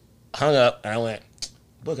 Hung up, and I went,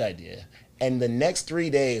 book idea. And the next 3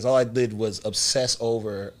 days, all I did was obsess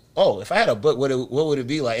over oh, if I had a book, what would it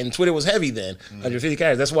be like? And Twitter was heavy then, 150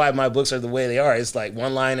 characters. That's why my books are the way they are. It's like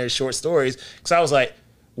one-liners, short stories. Because I was like,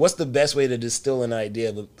 what's the best way to distill an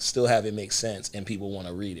idea but still have it make sense and people want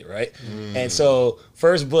to read it, right? And so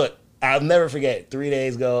first book, I'll never forget, 3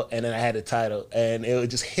 days ago, and then I had the title, and it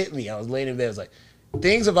just hit me. I was laying in bed, I was like,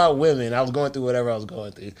 things about women. I was going through whatever I was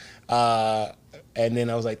going through. And then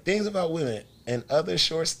I was like, things about women and other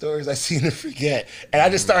short stories I seem to forget. And I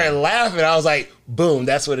just started laughing. I was like, boom,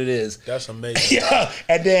 that's what it is. That's amazing. Yeah.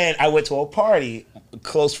 And then I went to a party,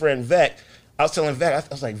 close friend Vec. I was telling Vec, I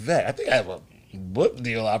was like, Vec, I think I have a book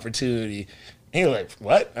deal opportunity. And he was like,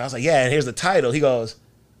 what? And I was like, yeah, and here's the title. He goes,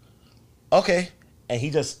 okay. And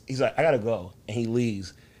he's like, I gotta go. And he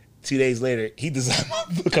leaves. 2 days later, he designed my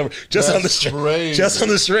book cover just on the strip. Just on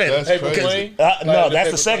the strip. That's crazy. No,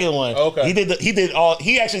 that's the second one. Okay.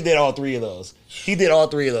 He actually did all three of those. He did all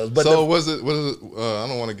three of those. But so was it? I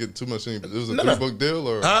don't want to get too much in. It was a 3-book deal,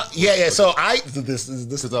 or yeah. So this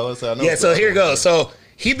is all I say. I know. Yeah. So here it goes. So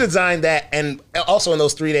he designed that, and also in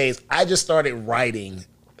those 3 days, I just started writing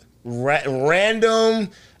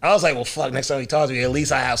random. I was like, well, fuck. Next time he talks to me, at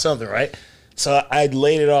least I have something, right? So I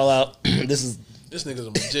laid it all out. This nigga's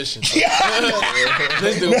a magician. This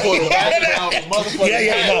nigga pulled a background, motherfucker.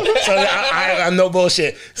 Yeah. No. So I'm no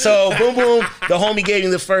bullshit. So boom, the homie gave me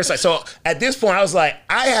the first. So at this point, I was like,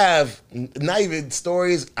 I have not even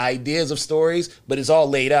stories, ideas of stories, but it's all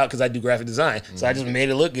laid out because I do graphic design. So I just made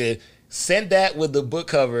it look good. Sent that with the book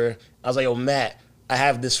cover. I was like, yo, Matt, I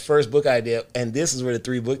have this first book idea, and this is where the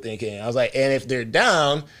 3-book thing came. I was like, and if they're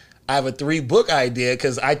down, I have a 3-book idea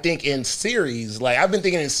because I think in series, like I've been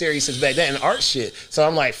thinking in series since back then, in art shit. So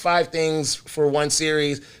I'm like 5 things for one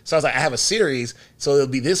series. So I was like, I have a series, so it'll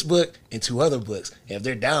be this book and 2 other books. And if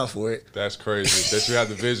they're down for it. That's crazy that you have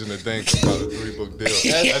the vision to think about a 3-book deal.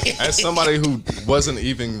 As somebody who wasn't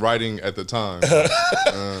even writing at the time.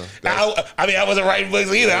 I wasn't writing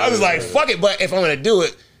books either. I was like, fuck it. But if I'm going to do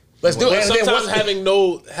it, let's do it. Sometimes having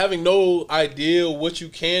no idea what you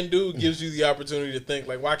can do gives you the opportunity to think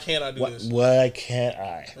like, why can't I do this? Why can't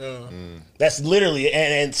I? That's literally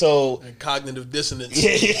and so and cognitive dissonance.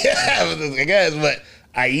 Yeah, I guess. But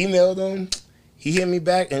I emailed him. He hit me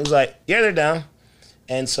back and was like, "Yeah, they're down."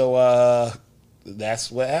 And so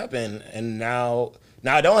that's what happened. And now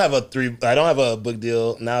I don't have a book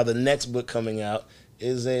deal. Now the next book coming out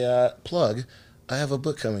is a plug. I have a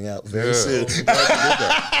book coming out very soon. Did you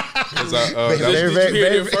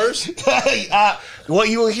hear it first? What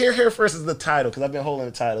you will hear here first is the title, because I've been holding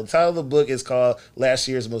the title. The title of the book is called Last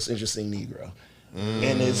Year's Most Interesting Negro.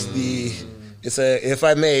 And it's a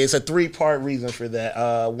 3-part reason for that.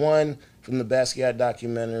 One, from the Basquiat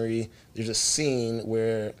documentary, there's a scene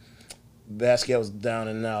where Basquiat was down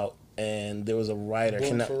and out, and there was a writer.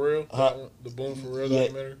 Boom for Real? The Boom for Real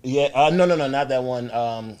documentary? Yeah. No, not that one.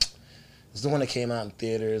 It's the one that came out in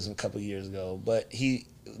theaters a couple years ago. But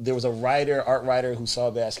there was a art writer who saw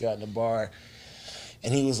Basquiat in the bar,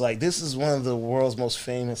 and he was like, "This is one of the world's most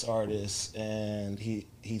famous artists," and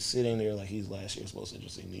he's sitting there like he's last year's most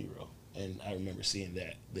interesting Negro. And I remember seeing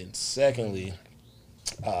that. Then secondly,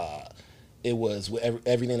 it was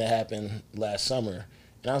everything that happened last summer,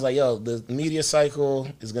 and I was like, "Yo, the media cycle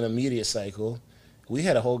is gonna media cycle." We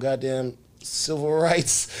had a whole goddamn civil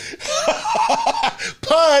rights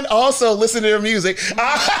pun. Also, listen to their music.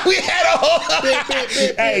 We had a whole.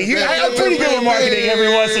 Hey, I'm pretty good with marketing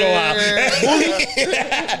every once in a while.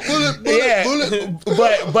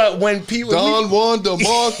 But when people Don Juan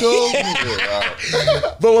DeMarco,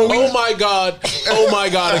 but when oh my god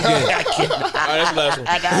again. All right, that's the last one.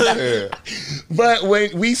 But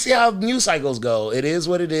when we see how news cycles go, it is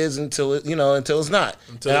what it is until it's not.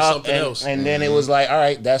 Until it's something else. And then it was like, all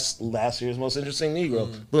right, that's last year's most interesting Negro.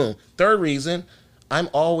 Boom. Third reason, I'm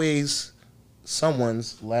always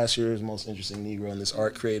someone's last year's most interesting Negro in this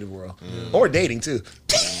art creative world. Or dating too.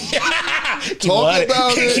 Talk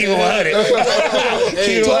about it. Talk about it,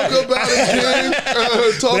 King. Talk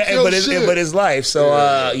your shit. But it's life. So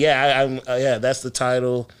that's the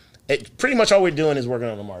title. Pretty much all we're doing is working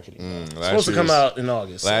on the marketing. It's supposed to come out in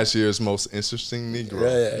August. Last year's most interesting Negro.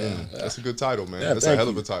 Yeah. That's a good title, man. Yeah, that's a hell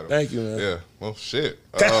of a title. Thank you, man. Yeah. Well, shit.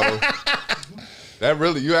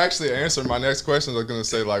 You actually answered my next question. I was gonna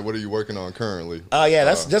say, like, what are you working on currently?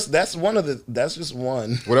 That's just one.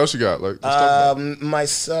 What else you got? Like, let's talk about it.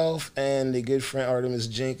 Myself and a good friend Artemis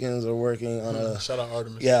Jenkins are working on a shout out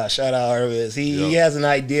Artemis. Yeah, shout out Artemis. He has an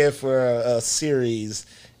idea for a series.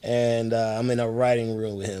 And I'm in a writing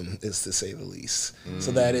room with him, is to say the least.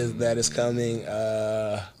 So that is coming.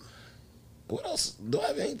 What else? Do I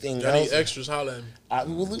have anything Any else? extras? Holla at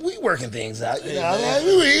me. We working things out. You know what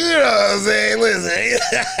I'm saying? Listen.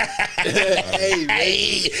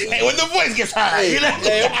 Hey, when the voice gets high. You know?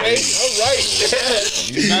 Hey, okay,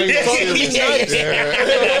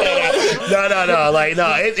 all right. No. Like,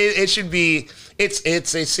 no, it should be. It's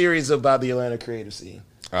a series about the Atlanta creative scene.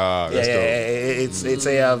 That's dope. It's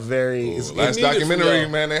a very last documentary,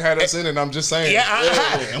 man. They had us in it. I'm just saying.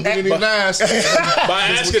 Yeah, we didn't even ask.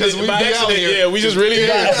 By asking, we by be out accident, here. yeah, we just really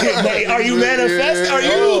got. Are you manifest? Are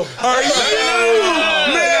you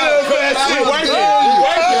manifest?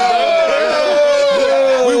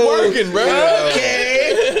 We working, bro.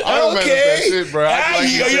 Okay. I don't manifest shit, bro.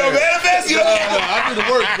 You don't manifest? I do the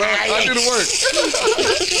work, bro. I do the work.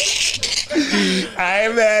 I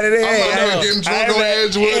ain't mad at it. I'm out there getting drunk on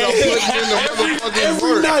Edgewood. I'm putting in the motherfucking Every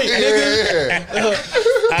work. night, nigga.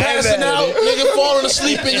 Passing out, nigga, falling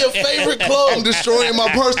asleep in your favorite club. I'm destroying my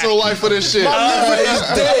personal life for this shit. My liver is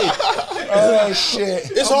dead. Oh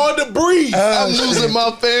shit! It's hard to breathe. I'm losing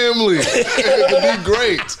my family. It could be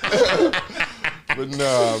great. But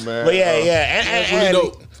nah, man. But yeah, That's really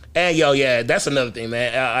dope. And yo, yeah, that's another thing,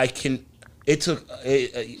 man.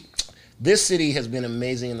 This city has been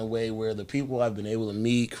amazing in the way where the people I've been able to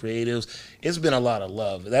meet, creatives, it's been a lot of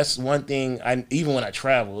love. That's one thing, even when I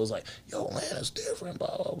travel, it was like, yo, Atlanta's different,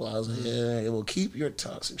 blah, blah, blah. I was like, yeah, it will keep your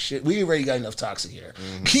toxic shit. We already got enough toxic here.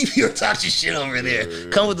 Mm-hmm. Keep your toxic shit over there.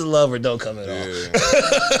 Yeah. Come with the love or don't come at all.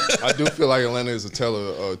 I do feel like Atlanta is a tale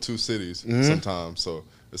of two cities sometimes, so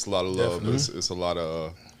it's a lot of love, but it's a lot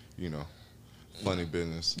of, funny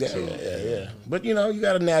business. Yeah. But, you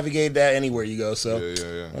got to navigate that anywhere you go, so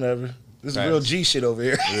whatever. This is real G shit over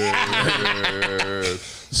here.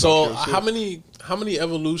 So how many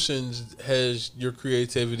evolutions has your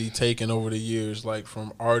creativity taken over the years, like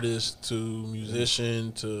from artist to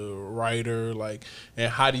musician to writer, like,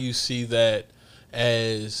 and how do you see that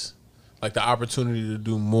as like the opportunity to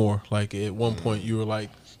do more? Like at one point you were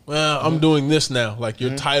like, well, I'm doing this now. Like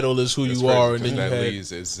your title is who you are, and then that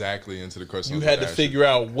leads exactly into the question. You had to figure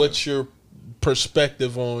out what your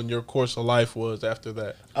perspective on your course of life was after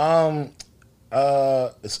that.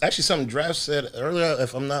 It's actually something Draft said earlier,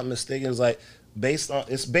 if I'm not mistaken. It's like based on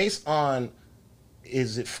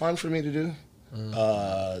is it fun for me to do?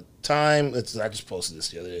 Time. I just posted this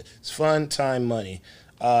the other day. It's fun, time, money.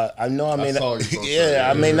 I know I may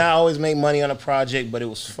not always make money on a project, but it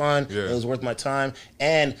was fun. Yeah. It was worth my time.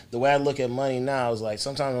 And the way I look at money now is like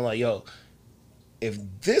sometimes I'm like, yo, if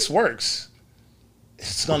this works,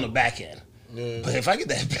 it's on the back end. Yeah. But if I get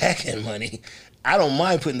that back end money, I don't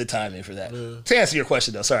mind putting the time in for that. Yeah. To answer your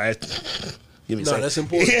question, though, sorry. Give me a second. That's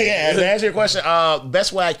important. Yeah. To answer your question,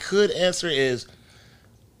 best way I could answer is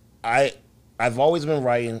I've always been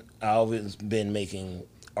writing. I've always been making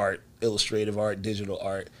art, illustrative art, digital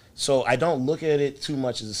art. So I don't look at it too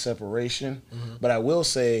much as a separation. Mm-hmm. But I will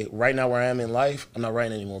say, right now where I am in life, I'm not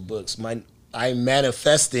writing any more books. I'm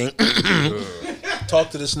manifesting.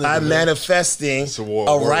 Talk to this nigga. I'm manifesting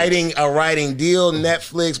a writing deal,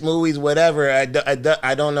 Netflix, movies, whatever. I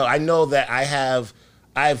don't know. I know that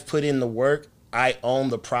I've put in the work. I own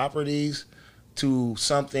the properties to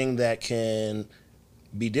something that can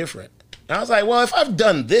be different. And I was like, well, if I've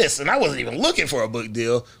done this and I wasn't even looking for a book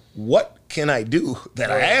deal, what can I do that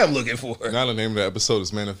I am looking for? Now the name of the episode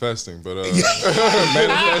is Manifesting, but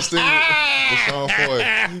Manifesting with Sean Foy.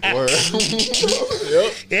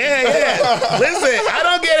 Yep. Yeah. Listen, I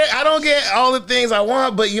don't get it. I don't get all the things I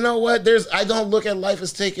want, but you know what? I don't look at life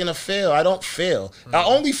as taking a fail. I don't fail. I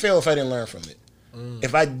only fail if I didn't learn from it.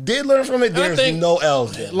 If I did learn from it, there's no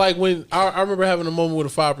L's then. Like when I remember having a moment with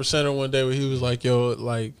a 5%er one day where he was like, yo,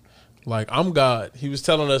 like I'm God. He was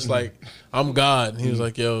telling us like I'm God. And he was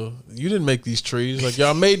like, yo, you didn't make these trees. Like, yo,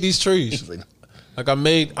 I made these trees. Like I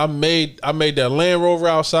made that Land Rover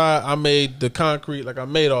outside. I made the concrete. Like I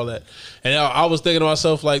made all that. And I was thinking to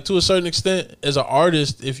myself, like, to a certain extent, as an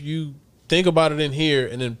artist, if you think about it in here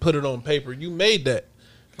and then put it on paper, you made that.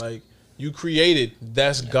 Like you created.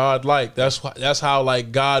 That's God-like. That's how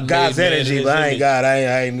like God's made energy. But I ain't God.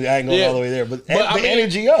 I ain't going all the way there. But I mean,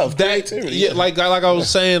 energy of creativity. Yeah, like I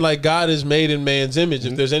was saying, like God is made in man's image.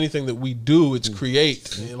 If there's anything that we do, it's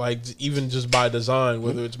create. Like even just by design,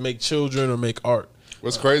 whether it's make children or make art.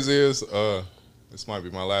 What's crazy is this might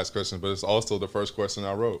be my last question, but it's also the first question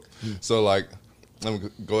I wrote. So like, let me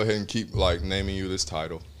go ahead and keep like naming you this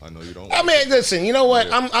title. I know you don't. I mean, listen. You know what?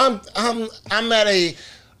 Yeah.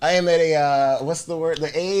 I am at a what's the word? The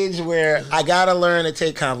age where I gotta learn to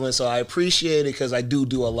take compliments. So I appreciate it because I do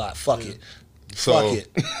a lot. Fuck it.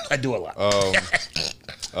 I do a lot.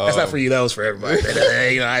 That's not for you. That was for everybody.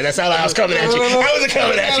 That's how I was coming at you. I wasn't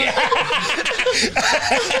coming at you.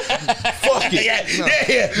 Fuck it.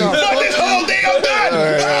 Yeah. Fuck this whole thing. I'm done.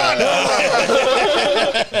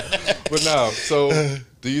 But now, so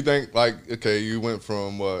do you think like okay, you went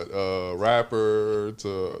from what rapper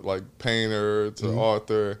to like painter to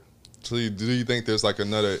author? So do you think there's like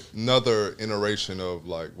another iteration of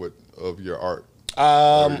like of your art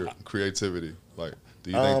or your creativity? Like,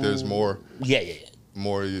 do you think there's more? Yeah.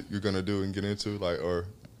 More you're gonna do and get into like or?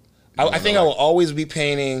 I think I will always be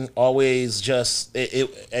painting. Always just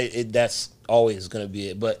that's always gonna be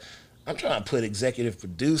it. But I'm trying to put executive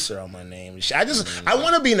producer on my name. I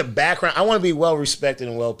want to be in the background. I want to be well respected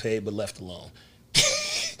and well paid, but left alone.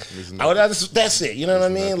 That's it. You know what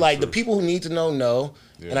I mean? Like the people who need to know,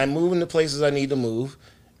 and I move into places I need to move,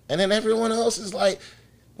 and then everyone else is like,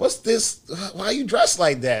 "What's this? Why are you dressed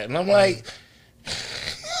like that?" And I'm like,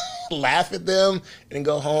 laugh at them, and then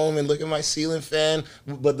go home and look at my ceiling fan,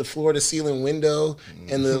 but the floor to ceiling window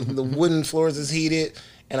and the wooden floors is heated.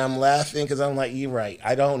 And I'm laughing because I'm like, you're right.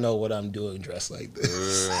 I don't know what I'm doing dressed like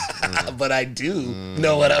this. But I do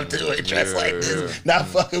know what I'm doing dressed like this. Not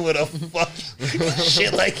fucking with a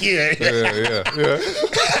shit like you. I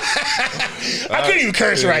couldn't even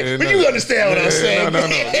curse right. But you understand what I'm saying. No.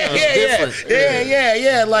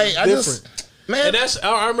 Yeah. Like, I just, man. And that's,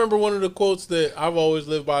 I remember one of the quotes that I've always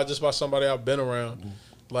lived by just by somebody I've been around,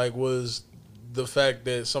 like, was the fact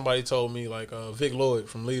that somebody told me, like, Vic Lloyd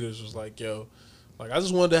from Leaders was like, yo, like, I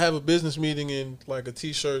just wanted to have a business meeting in, like, a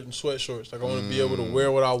T-shirt and sweatshorts. Like, I want to be able to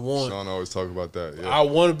wear what I want. Sean always talk about that. Yeah. I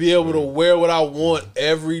want to be able to wear what I want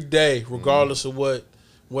every day, regardless of what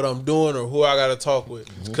I'm doing or who I got to talk with.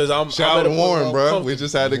 Because I'm shout out to Warren, bro. comfortable. We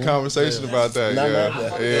just had a conversation about that. Yeah.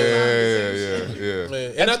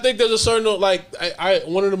 And I think there's a certain, like, I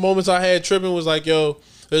one of the moments I had tripping was like, yo,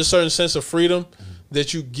 there's a certain sense of freedom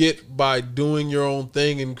that you get by doing your own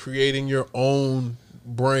thing and creating your own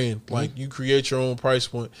brand. Like, you create your own price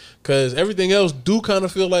point, because everything else do kind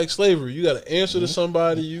of feel like slavery. You got to answer to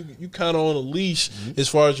somebody. You kind of on a leash as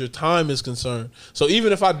far as your time is concerned. So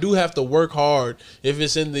even if I do have to work hard, if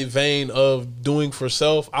it's in the vein of doing for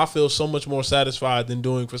self, I feel so much more satisfied than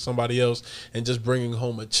doing for somebody else and just bringing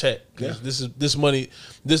home a check. This money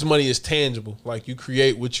is tangible. Like, you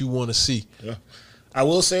create what you want to see. I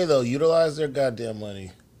will say though, utilize their goddamn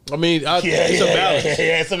money. I mean, it's a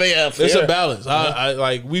balance. It's a balance. I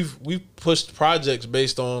like we've pushed projects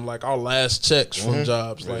based on like our last checks from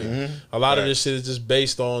jobs. Like a lot of this shit is just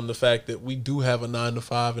based on the fact that we do have a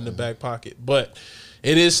 9-to-5 in the back pocket. But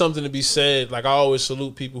it is something to be said. Like, I always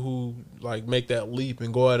salute people who like make that leap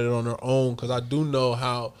and go at it on their own, because I do know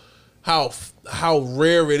how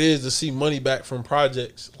rare it is to see money back from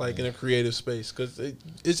projects like in a creative space, because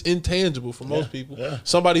it's intangible for most people.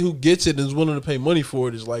 Somebody who gets it and is willing to pay money for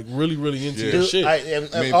it is like really, really into your shit. I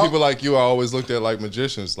mean, people like you, I always looked at like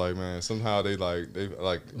magicians. Like, man, somehow they like you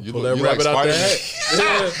pull that you rabbit like out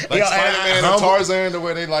Spider-Man. Like Spider-Man and Tarzan, the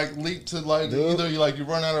way they like leap to like either you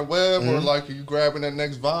run out of web or like you grabbing that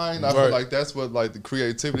next vine. I feel like that's what like the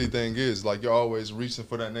creativity thing is. Like, you're always reaching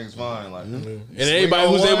for that next vine. Like, and anybody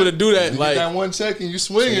who's able to do that, you like, get that one check and you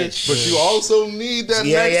swinging, but you also need that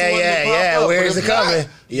next one to pop up. Where is it coming?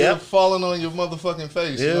 You're falling on your motherfucking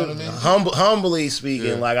face. You know what I mean? Humbly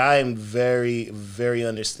speaking, like, I am very, very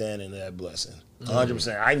understanding of that blessing.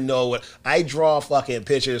 100%. I know what I draw fucking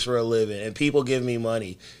pictures for a living, and people give me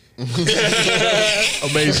money.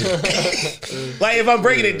 Amazing. Like, if I'm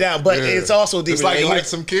breaking it down, but it's also deep. It's like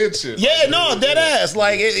some kid shit. Yeah, no, dead ass.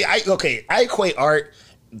 Like, I equate art.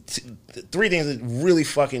 Three things that really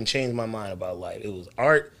fucking changed my mind about life. It was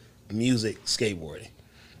art, music, skateboarding.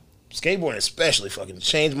 Skateboarding especially fucking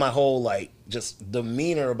changed my whole, like, just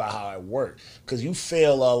demeanor about how I work. Because you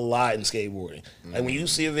fail a lot in skateboarding. Like, when you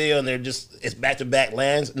see a video and it's back-to-back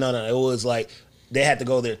lands, no, it was like they had to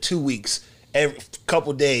go there 2 weeks, every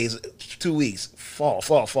couple days, 2 weeks, fall,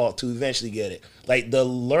 to eventually get it. Like, the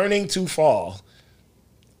learning to fall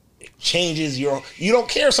changes you don't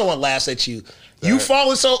care if someone laughs at you. You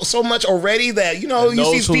falling so much already that, you know,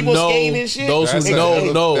 you see people skating and shit. Those who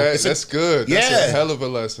know. That's good. That's a hell of a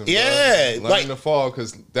lesson. Yeah. Bro. Learning to fall,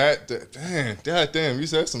 because damn, you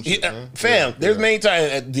said some shit, man. Fam, there's many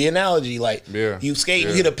times, the analogy, like, you skate,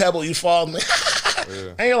 you hit a pebble, you fall, and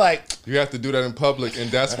you're like... You have to do that in public, and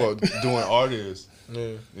that's what doing art is.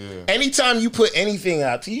 Anytime you put anything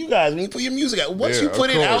out, to you guys, when you put your music out, once you put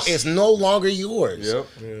it out, it's no longer yours.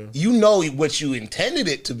 You know what you intended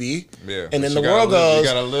it to be. And then the world goes, you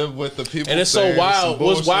gotta live with the people. And it's so wild.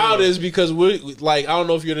 What's wild is because we're like, I don't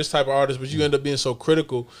know if you're this type of artist, but you end up being so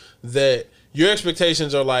critical that your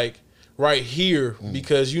expectations are like, right here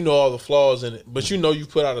because you know all the flaws in it, but you know you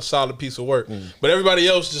put out a solid piece of work. But everybody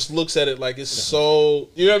else just looks at it like it's so,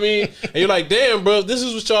 you know what I mean? And you're like, damn, bro, this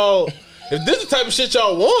is what y'all. If this is the type of shit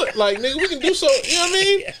y'all want, like, nigga, we can do so. You know what I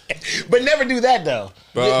mean? But never do that though,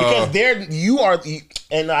 because you are,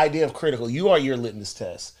 and the idea of critical, you are your litmus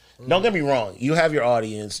test. Don't get me wrong. You have your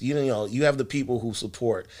audience. You know, you have the people who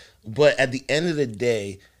support. But at the end of the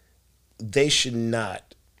day, they should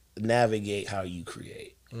not navigate how you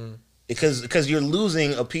create. Because you're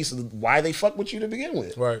losing a piece of why they fuck with you to begin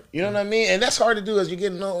with. Right. You know what I mean? And that's hard to do as you're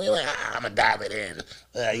getting old. You're like, I'm going to dial it in.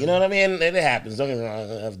 You know what I mean? And it happens. Don't get me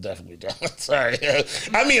wrong. I've definitely done it. Sorry.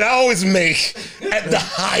 I mean, I always make at the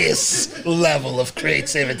highest level of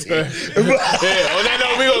creativity. Yeah. On that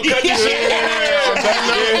note, we're going to cut this shit.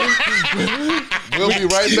 We'll be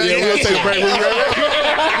right back. Yeah, we'll take a break. We'll be right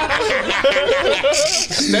back.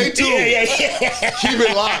 Stay tuned. Yeah. Keep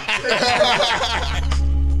it locked.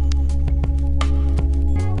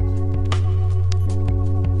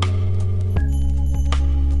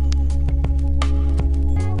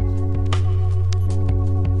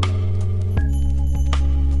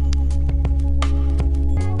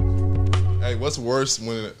 What's worse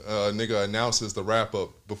when a nigga announces the wrap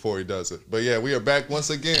up before he does it? But yeah, we are back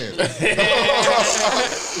once again. The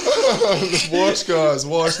Wash Guys,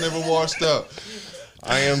 Wash Never Washed Up.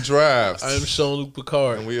 I am Drafts. I am Sean-Luc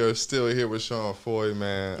Picard. And we are still here with Sean Foy,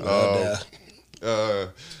 man. I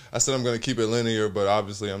said I'm going to keep it linear, but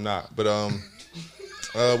obviously I'm not. But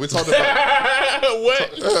we talked about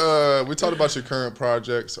what? We talked about your current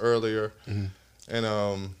projects earlier. And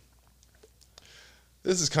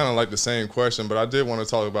this is kind of like the same question, but I did want to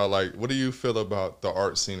talk about, like, what do you feel about the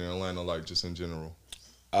art scene in Atlanta, like, just in general?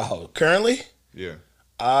 Oh, currently? Yeah.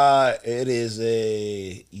 It is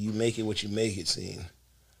a you make it what you make it scene.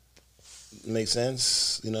 Make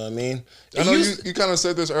sense? You know what I mean? I know you kind of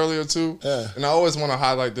said this earlier, too. Yeah. And I always want to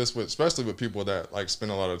highlight this, especially with people that, like,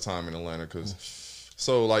 spend a lot of time in Atlanta, because,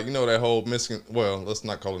 so, like, you know, that whole let's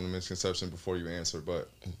not call it a misconception before you answer, but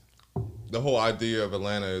the whole idea of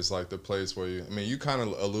Atlanta is like the place where you kind of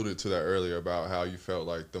alluded to that earlier about how you felt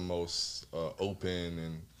like the most open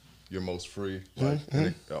and you're most free, like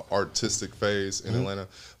in the artistic phase in Atlanta.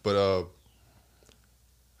 But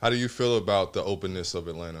how do you feel about the openness of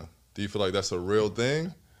Atlanta? Do you feel like that's a real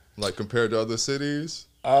thing, like compared to other cities?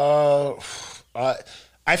 I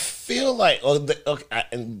feel like,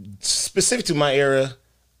 and specific to my era,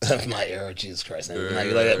 Jesus Christ, like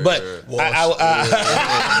that. But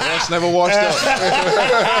Wash never washed up.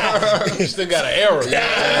 You still got an error.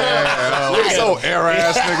 So era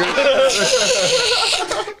ass nigga.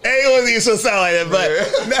 Hey, it wasn't even so sound like that, but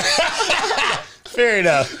fair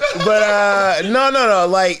enough. But no.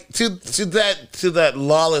 Like to that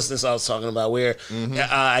lawlessness I was talking about, where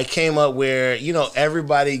I came up where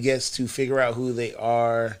everybody gets to figure out who they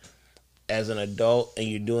are as an adult, and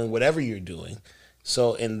you're doing whatever you're doing.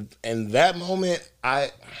 So in that moment,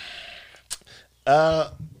 I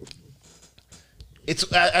don't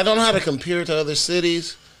know how to compare it to other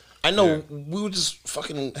cities. I know we were just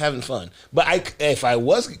fucking having fun. But if I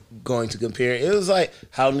was going to compare, it was like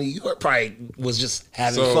how New York probably was just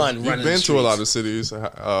having fun. You've been to a lot of cities. Been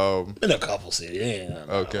a couple cities. Yeah,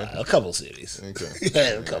 okay. A couple cities. Okay.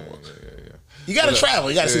 Yeah, a couple. Yeah. You got to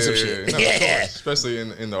travel. You got to see some shit. No, yeah. Especially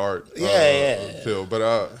in the art field.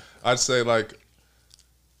 But I'd say, like,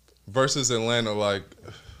 versus Atlanta, like,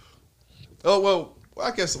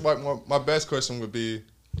 I guess my best question would be,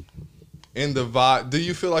 in the vibe, do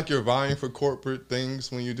you feel like you're vying for corporate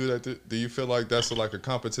things when you do that? Do you feel like that's like a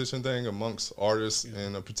competition thing amongst artists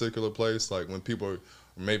in a particular place? Like when people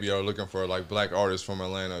maybe are looking for like black artists from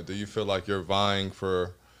Atlanta, do you feel like you're vying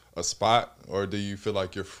for a spot, or do you feel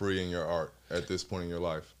like you're free in your art at this point in your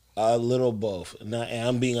life? A little both. And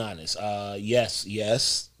I'm being honest. Yes,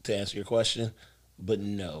 to answer your question, but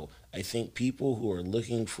no. I think people who are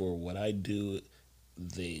looking for what I do,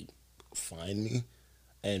 they find me,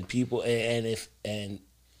 and if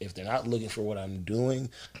they're not looking for what I'm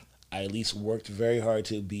doing, I at least worked very hard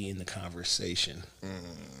to be in the conversation. You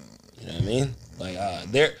know what I mean? Like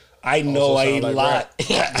I know a lot.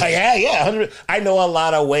 Yeah. I know a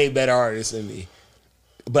lot of way better artists than me,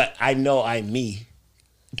 but I know I'm me.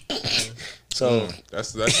 So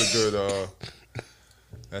that's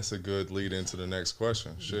a good lead into the next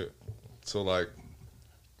question. Shit. So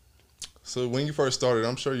when you first started,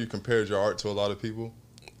 I'm sure you compared your art to a lot of people.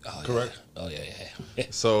 Oh, correct? Yeah. Oh yeah.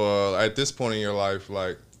 So at this point in your life,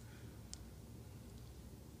 like,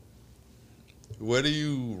 where do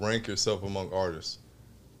you rank yourself among artists?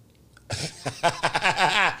 If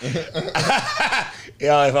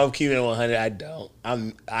I'm keeping it 100, I don't.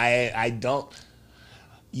 I don't.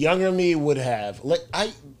 younger me would have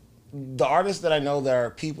the artists that I know that are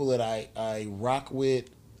people that I rock with.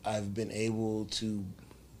 I've been able to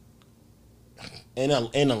in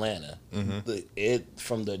Atlanta,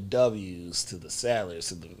 from the W's to the Sailors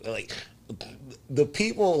to the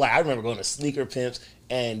people. Like I remember going to Sneaker Pimps.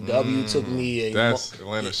 And W took me That's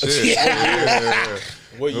Atlanta shit. Yeah.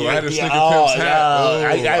 What year? I had a Sneaker Pimps hat.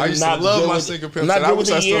 I used to love my Sneaker Pimps hat. Where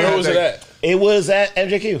was it at? It was at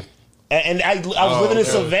MJQ. And I was living in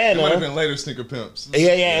Savannah. It might have been later Sneaker Pimps.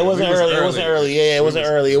 Yeah. It wasn't early. It wasn't early. Yeah, it wasn't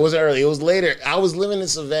early. It wasn't early. It was later. I was living in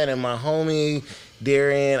Savannah. And my homie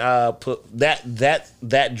Darian put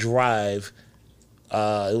that drive. It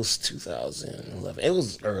was 2011. It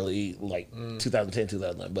was early, like 2010,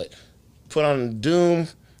 2011. But put on Doom,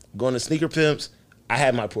 going to Sneaker Pimps. I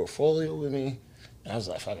had my portfolio with me. And I was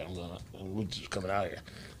like, fuck it, we're just coming out here.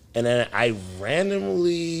 And then I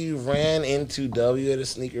randomly ran into W at a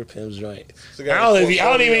Sneaker Pimps joint. So I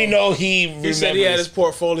don't even know he said he had his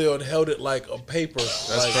portfolio and held it like a paper.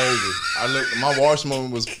 That's crazy. My wash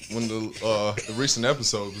moment was when the recent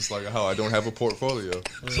episode was like, how I don't have a portfolio.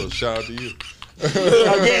 So shout out to you.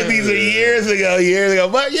 Again, these are years ago.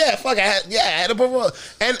 But yeah, fuck, I had a portfolio.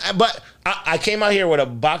 But I came out here with a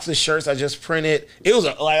box of shirts I just printed. It was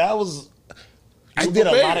I did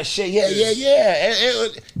a lot of shit. Yeah.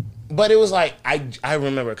 But it was like I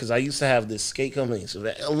remember because I used to have this skate company.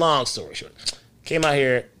 So a long story short, came out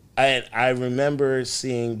here and I remember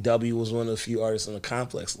seeing W was one of the few artists on the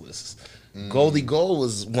Complex lists. Goldie Gold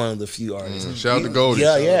was one of the few artists. Shout out to Goldie.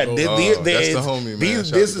 Yeah. That's the homie, man.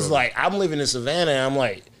 This is like I'm living in Savannah. And I'm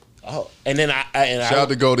like, oh, and then shout out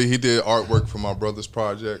to Goldie. He did artwork for my brother's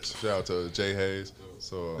projects. Shout out to Jay Hayes.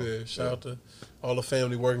 So shout out to all the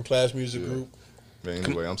family working class music group. Man,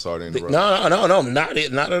 anyway, I'm sorry to interrupt. No, not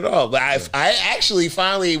at all. But I actually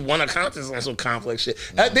finally won a contest on some Complex shit.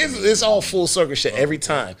 It's all full circle shit every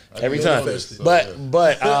time. But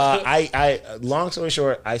I long story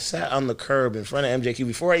short, I sat on the curb in front of MJQ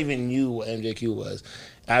before I even knew what MJQ was.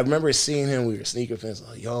 I remember seeing him. We were Sneaker Pimps.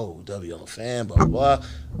 Like, yo, W, I'm a fan. Blah blah blah.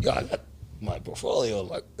 Yo, I got my portfolio,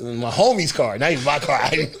 like my homie's car, not even my car.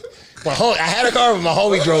 I had a car, but my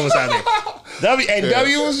homie drove us out there.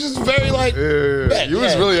 W was just very like. You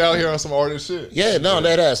was really out here on some artist shit. Yeah, no,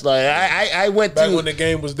 that's like I went back through when the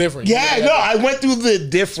game was different. Yeah, no, I went through the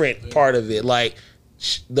different part of it. Like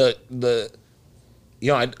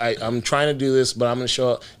I'm trying to do this, but I'm gonna show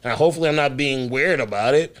up, and hopefully I'm not being weird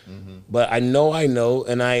about it. But I know, and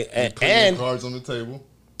cards on the table,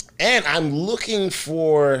 and I'm looking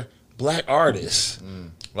for black artists.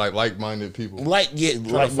 Like-minded people. Trying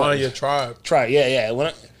to find your tribe. Yeah.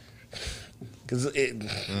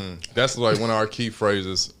 That's like one of our key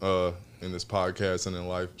phrases in this podcast and in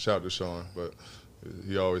life. Shout out to Sean, but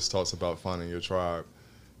he always talks about finding your tribe,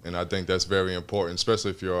 and I think that's very important,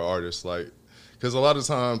 especially if you're an artist. Because a lot of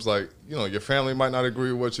times, your family might not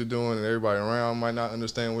agree with what you're doing, and everybody around might not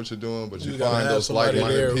understand what you're doing, but you find those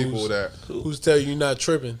like-minded people who's telling you you're not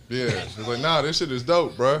tripping. Yeah, it's like, nah, this shit is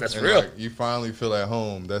dope, bro. That's real. You finally feel at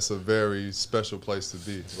home. That's a very special place to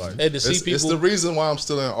be. It's the reason why I'm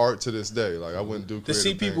still in art to this day. I wouldn't do creative to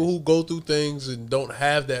see people who go through things and don't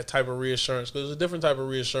have that type of reassurance, because it's a different type of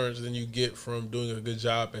reassurance than you get from doing a good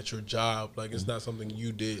job at your job. It's not something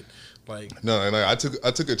you did. I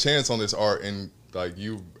took a chance on this art, and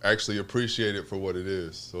you actually appreciate it for what it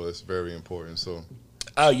is. So it's very important. So,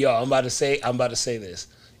 I'm about to say this.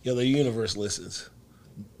 The universe listens.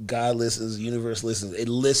 God listens. Universe listens. It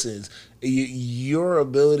listens. Your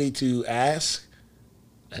ability to ask,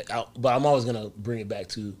 but I'm always gonna bring it back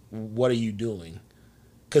to what are you doing?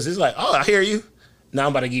 Because it's like, oh, I hear you. Now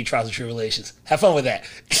I'm about to give you trials and tribulations. Have fun with that.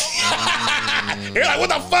 You're like, what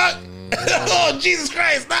the fuck? Oh, Jesus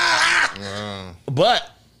Christ! Nah.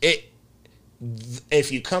 But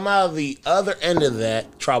if you come out of the other end of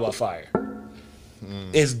that, trial by fire.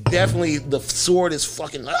 It's definitely, the sword is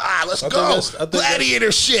fucking, let's go.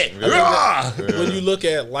 Gladiator shit. When you look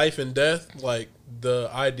at life and death, the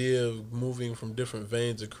idea of moving from different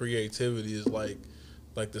veins of creativity is like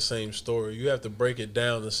the same story. You have to break it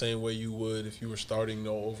down the same way you would if you were starting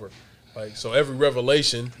over. So every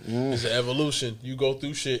revelation is an evolution. You go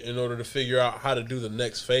through shit in order to figure out how to do the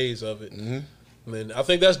next phase of it. And I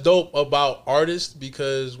think that's dope about artists,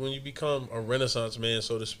 because when you become a Renaissance man,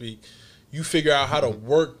 so to speak, you figure out how to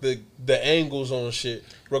work the angles on shit,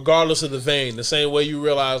 regardless of the vein. The same way you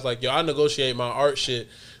realize, I negotiate my art shit.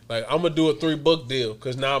 I'm going to do a 3-book deal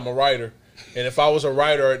because now I'm a writer. And if I was a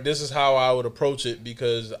writer, this is how I would approach it,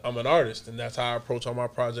 because I'm an artist. And that's how I approach all my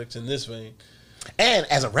projects in this vein. And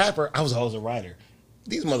as a rapper, I was always a writer.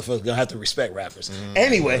 these motherfuckers gonna have to respect rappers.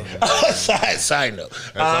 Anyway, side note.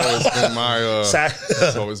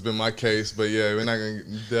 That's always been my case. But yeah, we're not gonna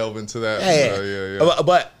delve into that.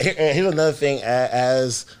 But here's another thing.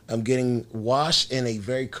 As I'm getting washed in a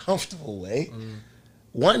very comfortable way,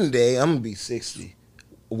 one day I'm gonna be 60.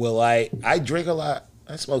 Will I drink a lot?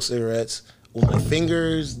 I smoke cigarettes. Will my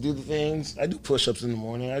fingers do the things? I do push-ups in the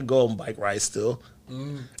morning. I go on bike rides still.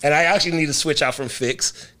 And I actually need to switch out from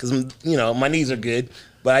fixed because, my knees are good.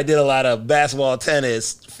 But I did a lot of basketball,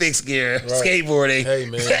 tennis, fixed gear, skateboarding. Hey,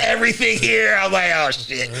 man. Everything here. I'm like, oh,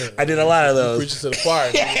 shit. I did a lot of those. Preaching to the choir.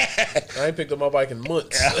 I ain't picked up my bike in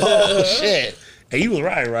months. Oh, shit. And you was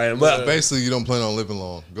right. But basically, you don't plan on living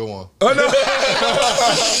long. Go on. Oh, no.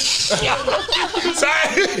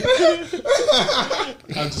 Sorry.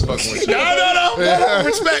 I'm just fucking with you. No.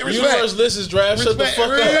 Respect. Universe list is draft. Shut the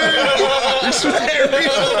fuck up.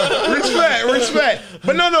 Respect.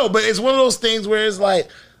 But no. But it's one of those things where it's like,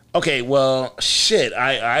 okay, well, shit.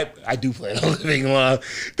 I do plan on living long.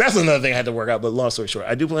 That's another thing I had to work out. But long story short,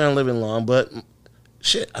 I do plan on living long. But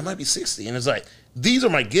shit, I might be 60, and it's like, these are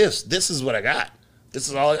my gifts. This is what I got. This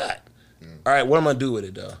is all I got. All right, what am I gonna do with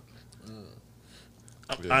it though?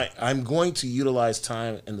 I'm going to utilize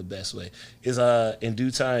time in the best way. Is In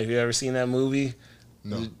Due Time. Have you ever seen that movie?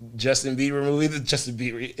 No. The Justin Bieber movie. It's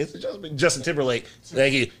Justin Timberlake.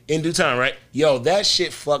 Thank you. In Due Time, right? Yo, that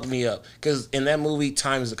shit fucked me up because in that movie,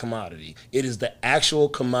 time is a commodity. It is the actual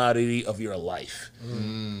commodity of your life.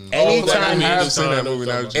 Anytime I have seen that movie.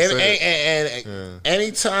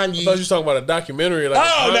 Anytime you. I thought you was talking about a documentary. Like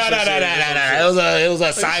no. It was a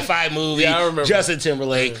sci-fi movie. Yeah, I remember. Justin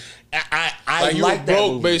Timberlake. I you like were that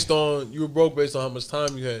broke movie. you were broke based on how much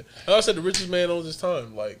time you had. Like I said, the richest man owns his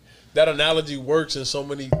time. Like that analogy works in so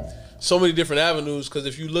many different avenues. Because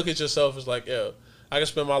if you look at yourself, it's like, yeah, I can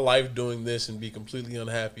spend my life doing this and be completely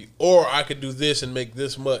unhappy, or I could do this and make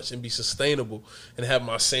this much and be sustainable and have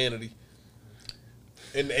my sanity.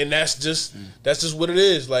 And that's just what it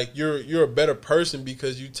is. Like you're a better person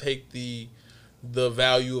because you take the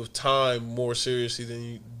value of time more seriously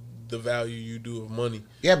than the value you do of money.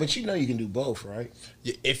 Yeah, but you can do both, right?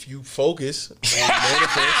 Yeah, if you focus.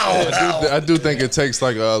 I do think it takes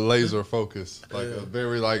like a laser focus, like a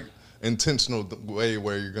very intentional way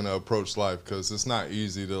where you're gonna approach life, because it's not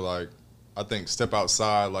easy to I think step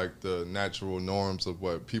outside the natural norms of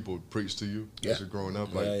what people preach to you as you're growing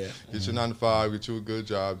up. Get your 9 to 5, get you a good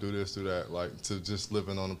job, do this, do that. To just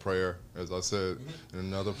living on a prayer, as I said in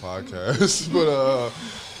another podcast. But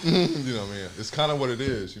it's kind of what it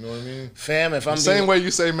is. You know what I mean? Fam, if I'm the same way you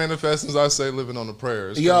say manifesting, I say living on a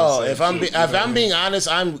prayer. If I'm being honest,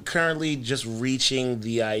 I'm currently just reaching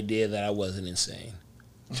the idea that I wasn't insane.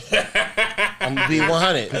 I'm gonna be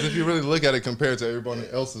 100. Because if you really look at it compared to everybody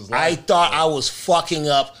else's life, I thought I was fucking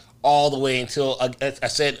up all the way until I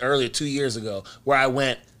said earlier 2 years ago, where I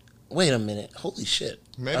went, wait a minute, holy shit,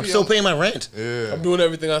 I'm still paying my rent. Yeah, I'm doing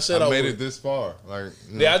everything I said I would. made it this far. I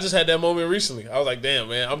just had that moment recently. I was like, damn,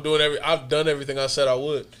 man, I've done everything I said I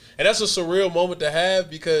would, and that's a surreal moment to have,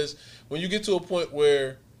 because when you get to a point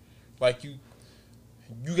where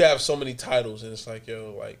you have so many titles, and it's like,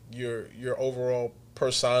 yo, your overall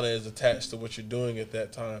persona is attached to what you're doing at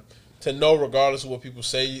that time. To know, regardless of what people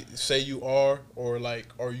say you are, or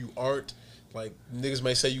you aren't, niggas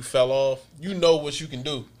may say you fell off, you know what you can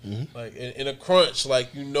do. Mm-hmm. In a crunch,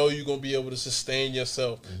 you're gonna be able to sustain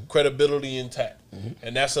yourself, credibility intact,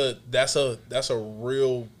 and that's a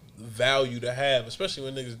real value to have, especially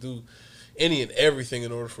when niggas do any and everything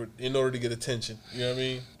in order to get attention. You know what I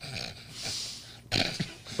mean?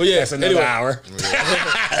 But yeah, that's another hour.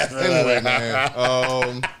 Anyway, man.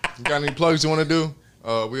 Got any plugs you want to do?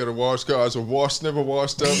 We got to wash cars. Never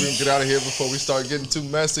washed up. We can get out of here before we start getting too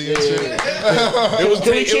messy and shit. Can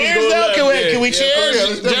we cheers though? Can we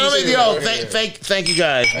cheers? Gentlemen, thank you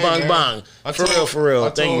guys. Bong bong. For real.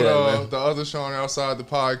 Thank you guys, man. The other Sean outside the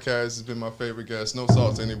podcast has been my favorite guest. No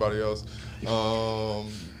salt to anybody else.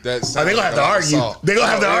 They're gonna have to argue. They're gonna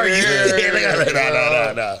have to argue.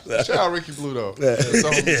 No. Shout out Ricky Blue though.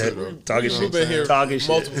 Talking shit. We've been here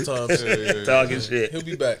multiple times. Talking shit. He'll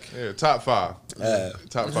be back. Yeah, top 5.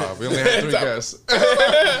 Top 5. We only had 3 guests.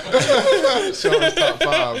 Sean's top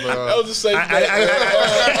 5. That was the same.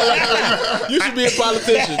 You should be a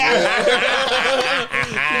politician.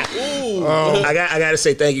 I got to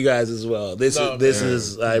say thank you guys as well. This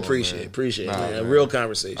is I appreciate it, man. A real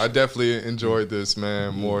conversation. I definitely enjoyed this,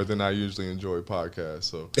 man, more than I usually enjoy podcasts.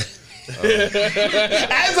 So, as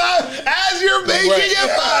you're making a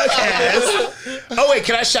podcast. Oh wait,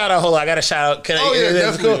 can I shout out? Hold on, I got to shout out.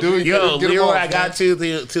 Definitely. Cool. Yo, Leroy, I got to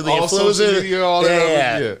the all influencer. Social media, all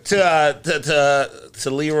that. to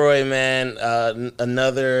Leroy, man,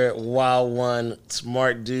 another wild one,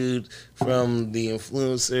 smart dude from the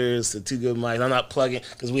influencers to Two Good Mics. I'm not plugging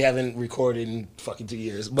because we haven't recorded in fucking 2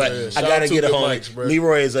 years, but I gotta get it home.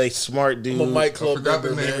 Leroy is a smart dude. I'm a Mic Club member,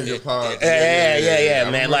 the name of your pod. Yeah,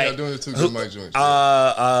 man. Like doing the Two Good Mic joints.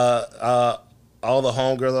 All the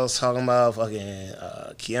homegirls I was talking about, fucking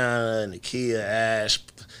Kiana, Nakia, Ash,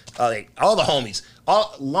 like all the homies.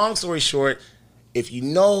 Long story short, if you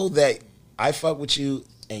know that I fuck with you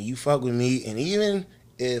and you fuck with me, and even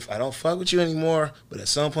if I don't fuck with you anymore, but at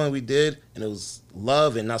some point we did, and it was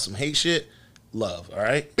love and not some hate shit, love, all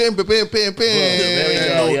right? Bam, bam, bam, bam, bam.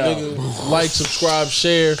 There we go, nigga, like, subscribe,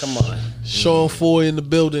 share. Come on. Sean Foy in the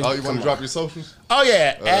building. Oh, you want to drop your socials? Oh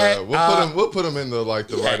yeah, we'll put them in the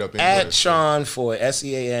write up. At Sean Foy,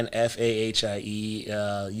 SeanFahie.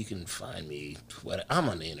 You can find me. I'm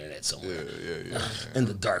on the internet somewhere. Yeah. In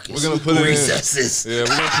the darkest We're gonna put recesses. We're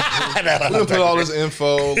gonna put all this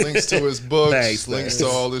info, links to his books, links to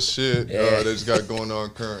all this shit that he's got going on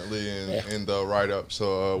currently in the write up.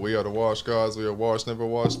 So we are the Wash Guys. We are Washed, Never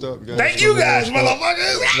Washed Up. Thank you guys,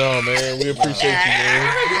 motherfuckers. No man, we appreciate you,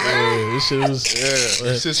 man. This shit was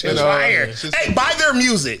it's just been fire. Hey, buy their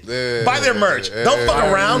music, buy their merch. Don't fuck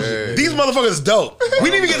around. These motherfuckers dope. We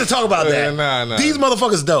didn't even get to talk about that. Nah. These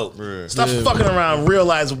motherfuckers dope. Stop fucking around.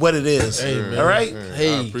 Realize what it is. Hey, all right.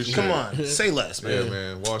 Hey, come on. Say less, man. Yeah,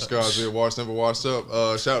 man. Wash Guys, we are Washed, Never Washed Up.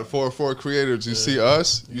 Shout out to 404 creators. You see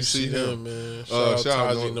us, you see him, man. Shout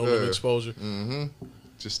out to No Limit Exposure.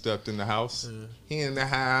 Just stepped in the house. He in the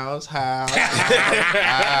house. Yeah,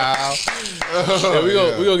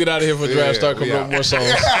 we gonna get out of here for draft. Start coming up with more songs.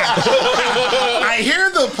 I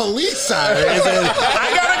hear the police sirens.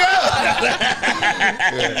 I gotta go.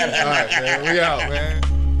 All right, man. We out, man.